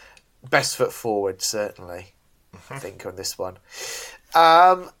best foot forward, certainly, I think, on this one.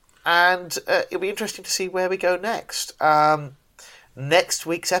 And it'll be interesting to see where we go next. Next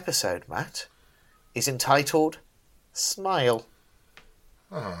week's episode, Matt, is entitled Smile.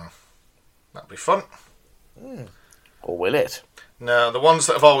 Oh, that'll be fun. Or will it? No, the ones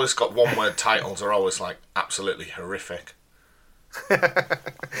that have always got one-word titles are always, absolutely horrific. Yeah,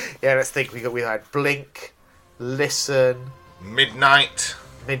 let's think. We had Blink, Listen... Midnight.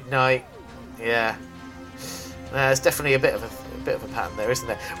 Yeah. There's definitely a bit of a pattern there, isn't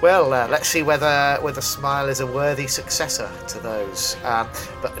there? Well, let's see whether Smile is a worthy successor to those.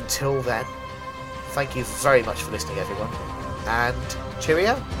 But until then, thank you very much for listening, everyone, and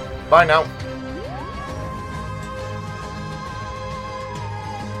cheerio. Bye now.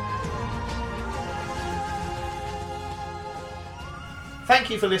 Thank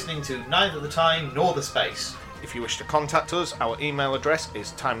you for listening to Neither the Time Nor the Space. If you wish to contact us, our email address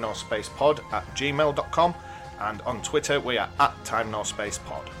is timenorspacepod@gmail.com, and on Twitter we are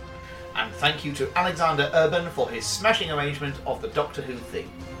 @timenorspacepod. And thank you to Alexander Urban for his smashing arrangement of the Doctor Who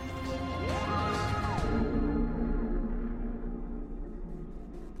theme.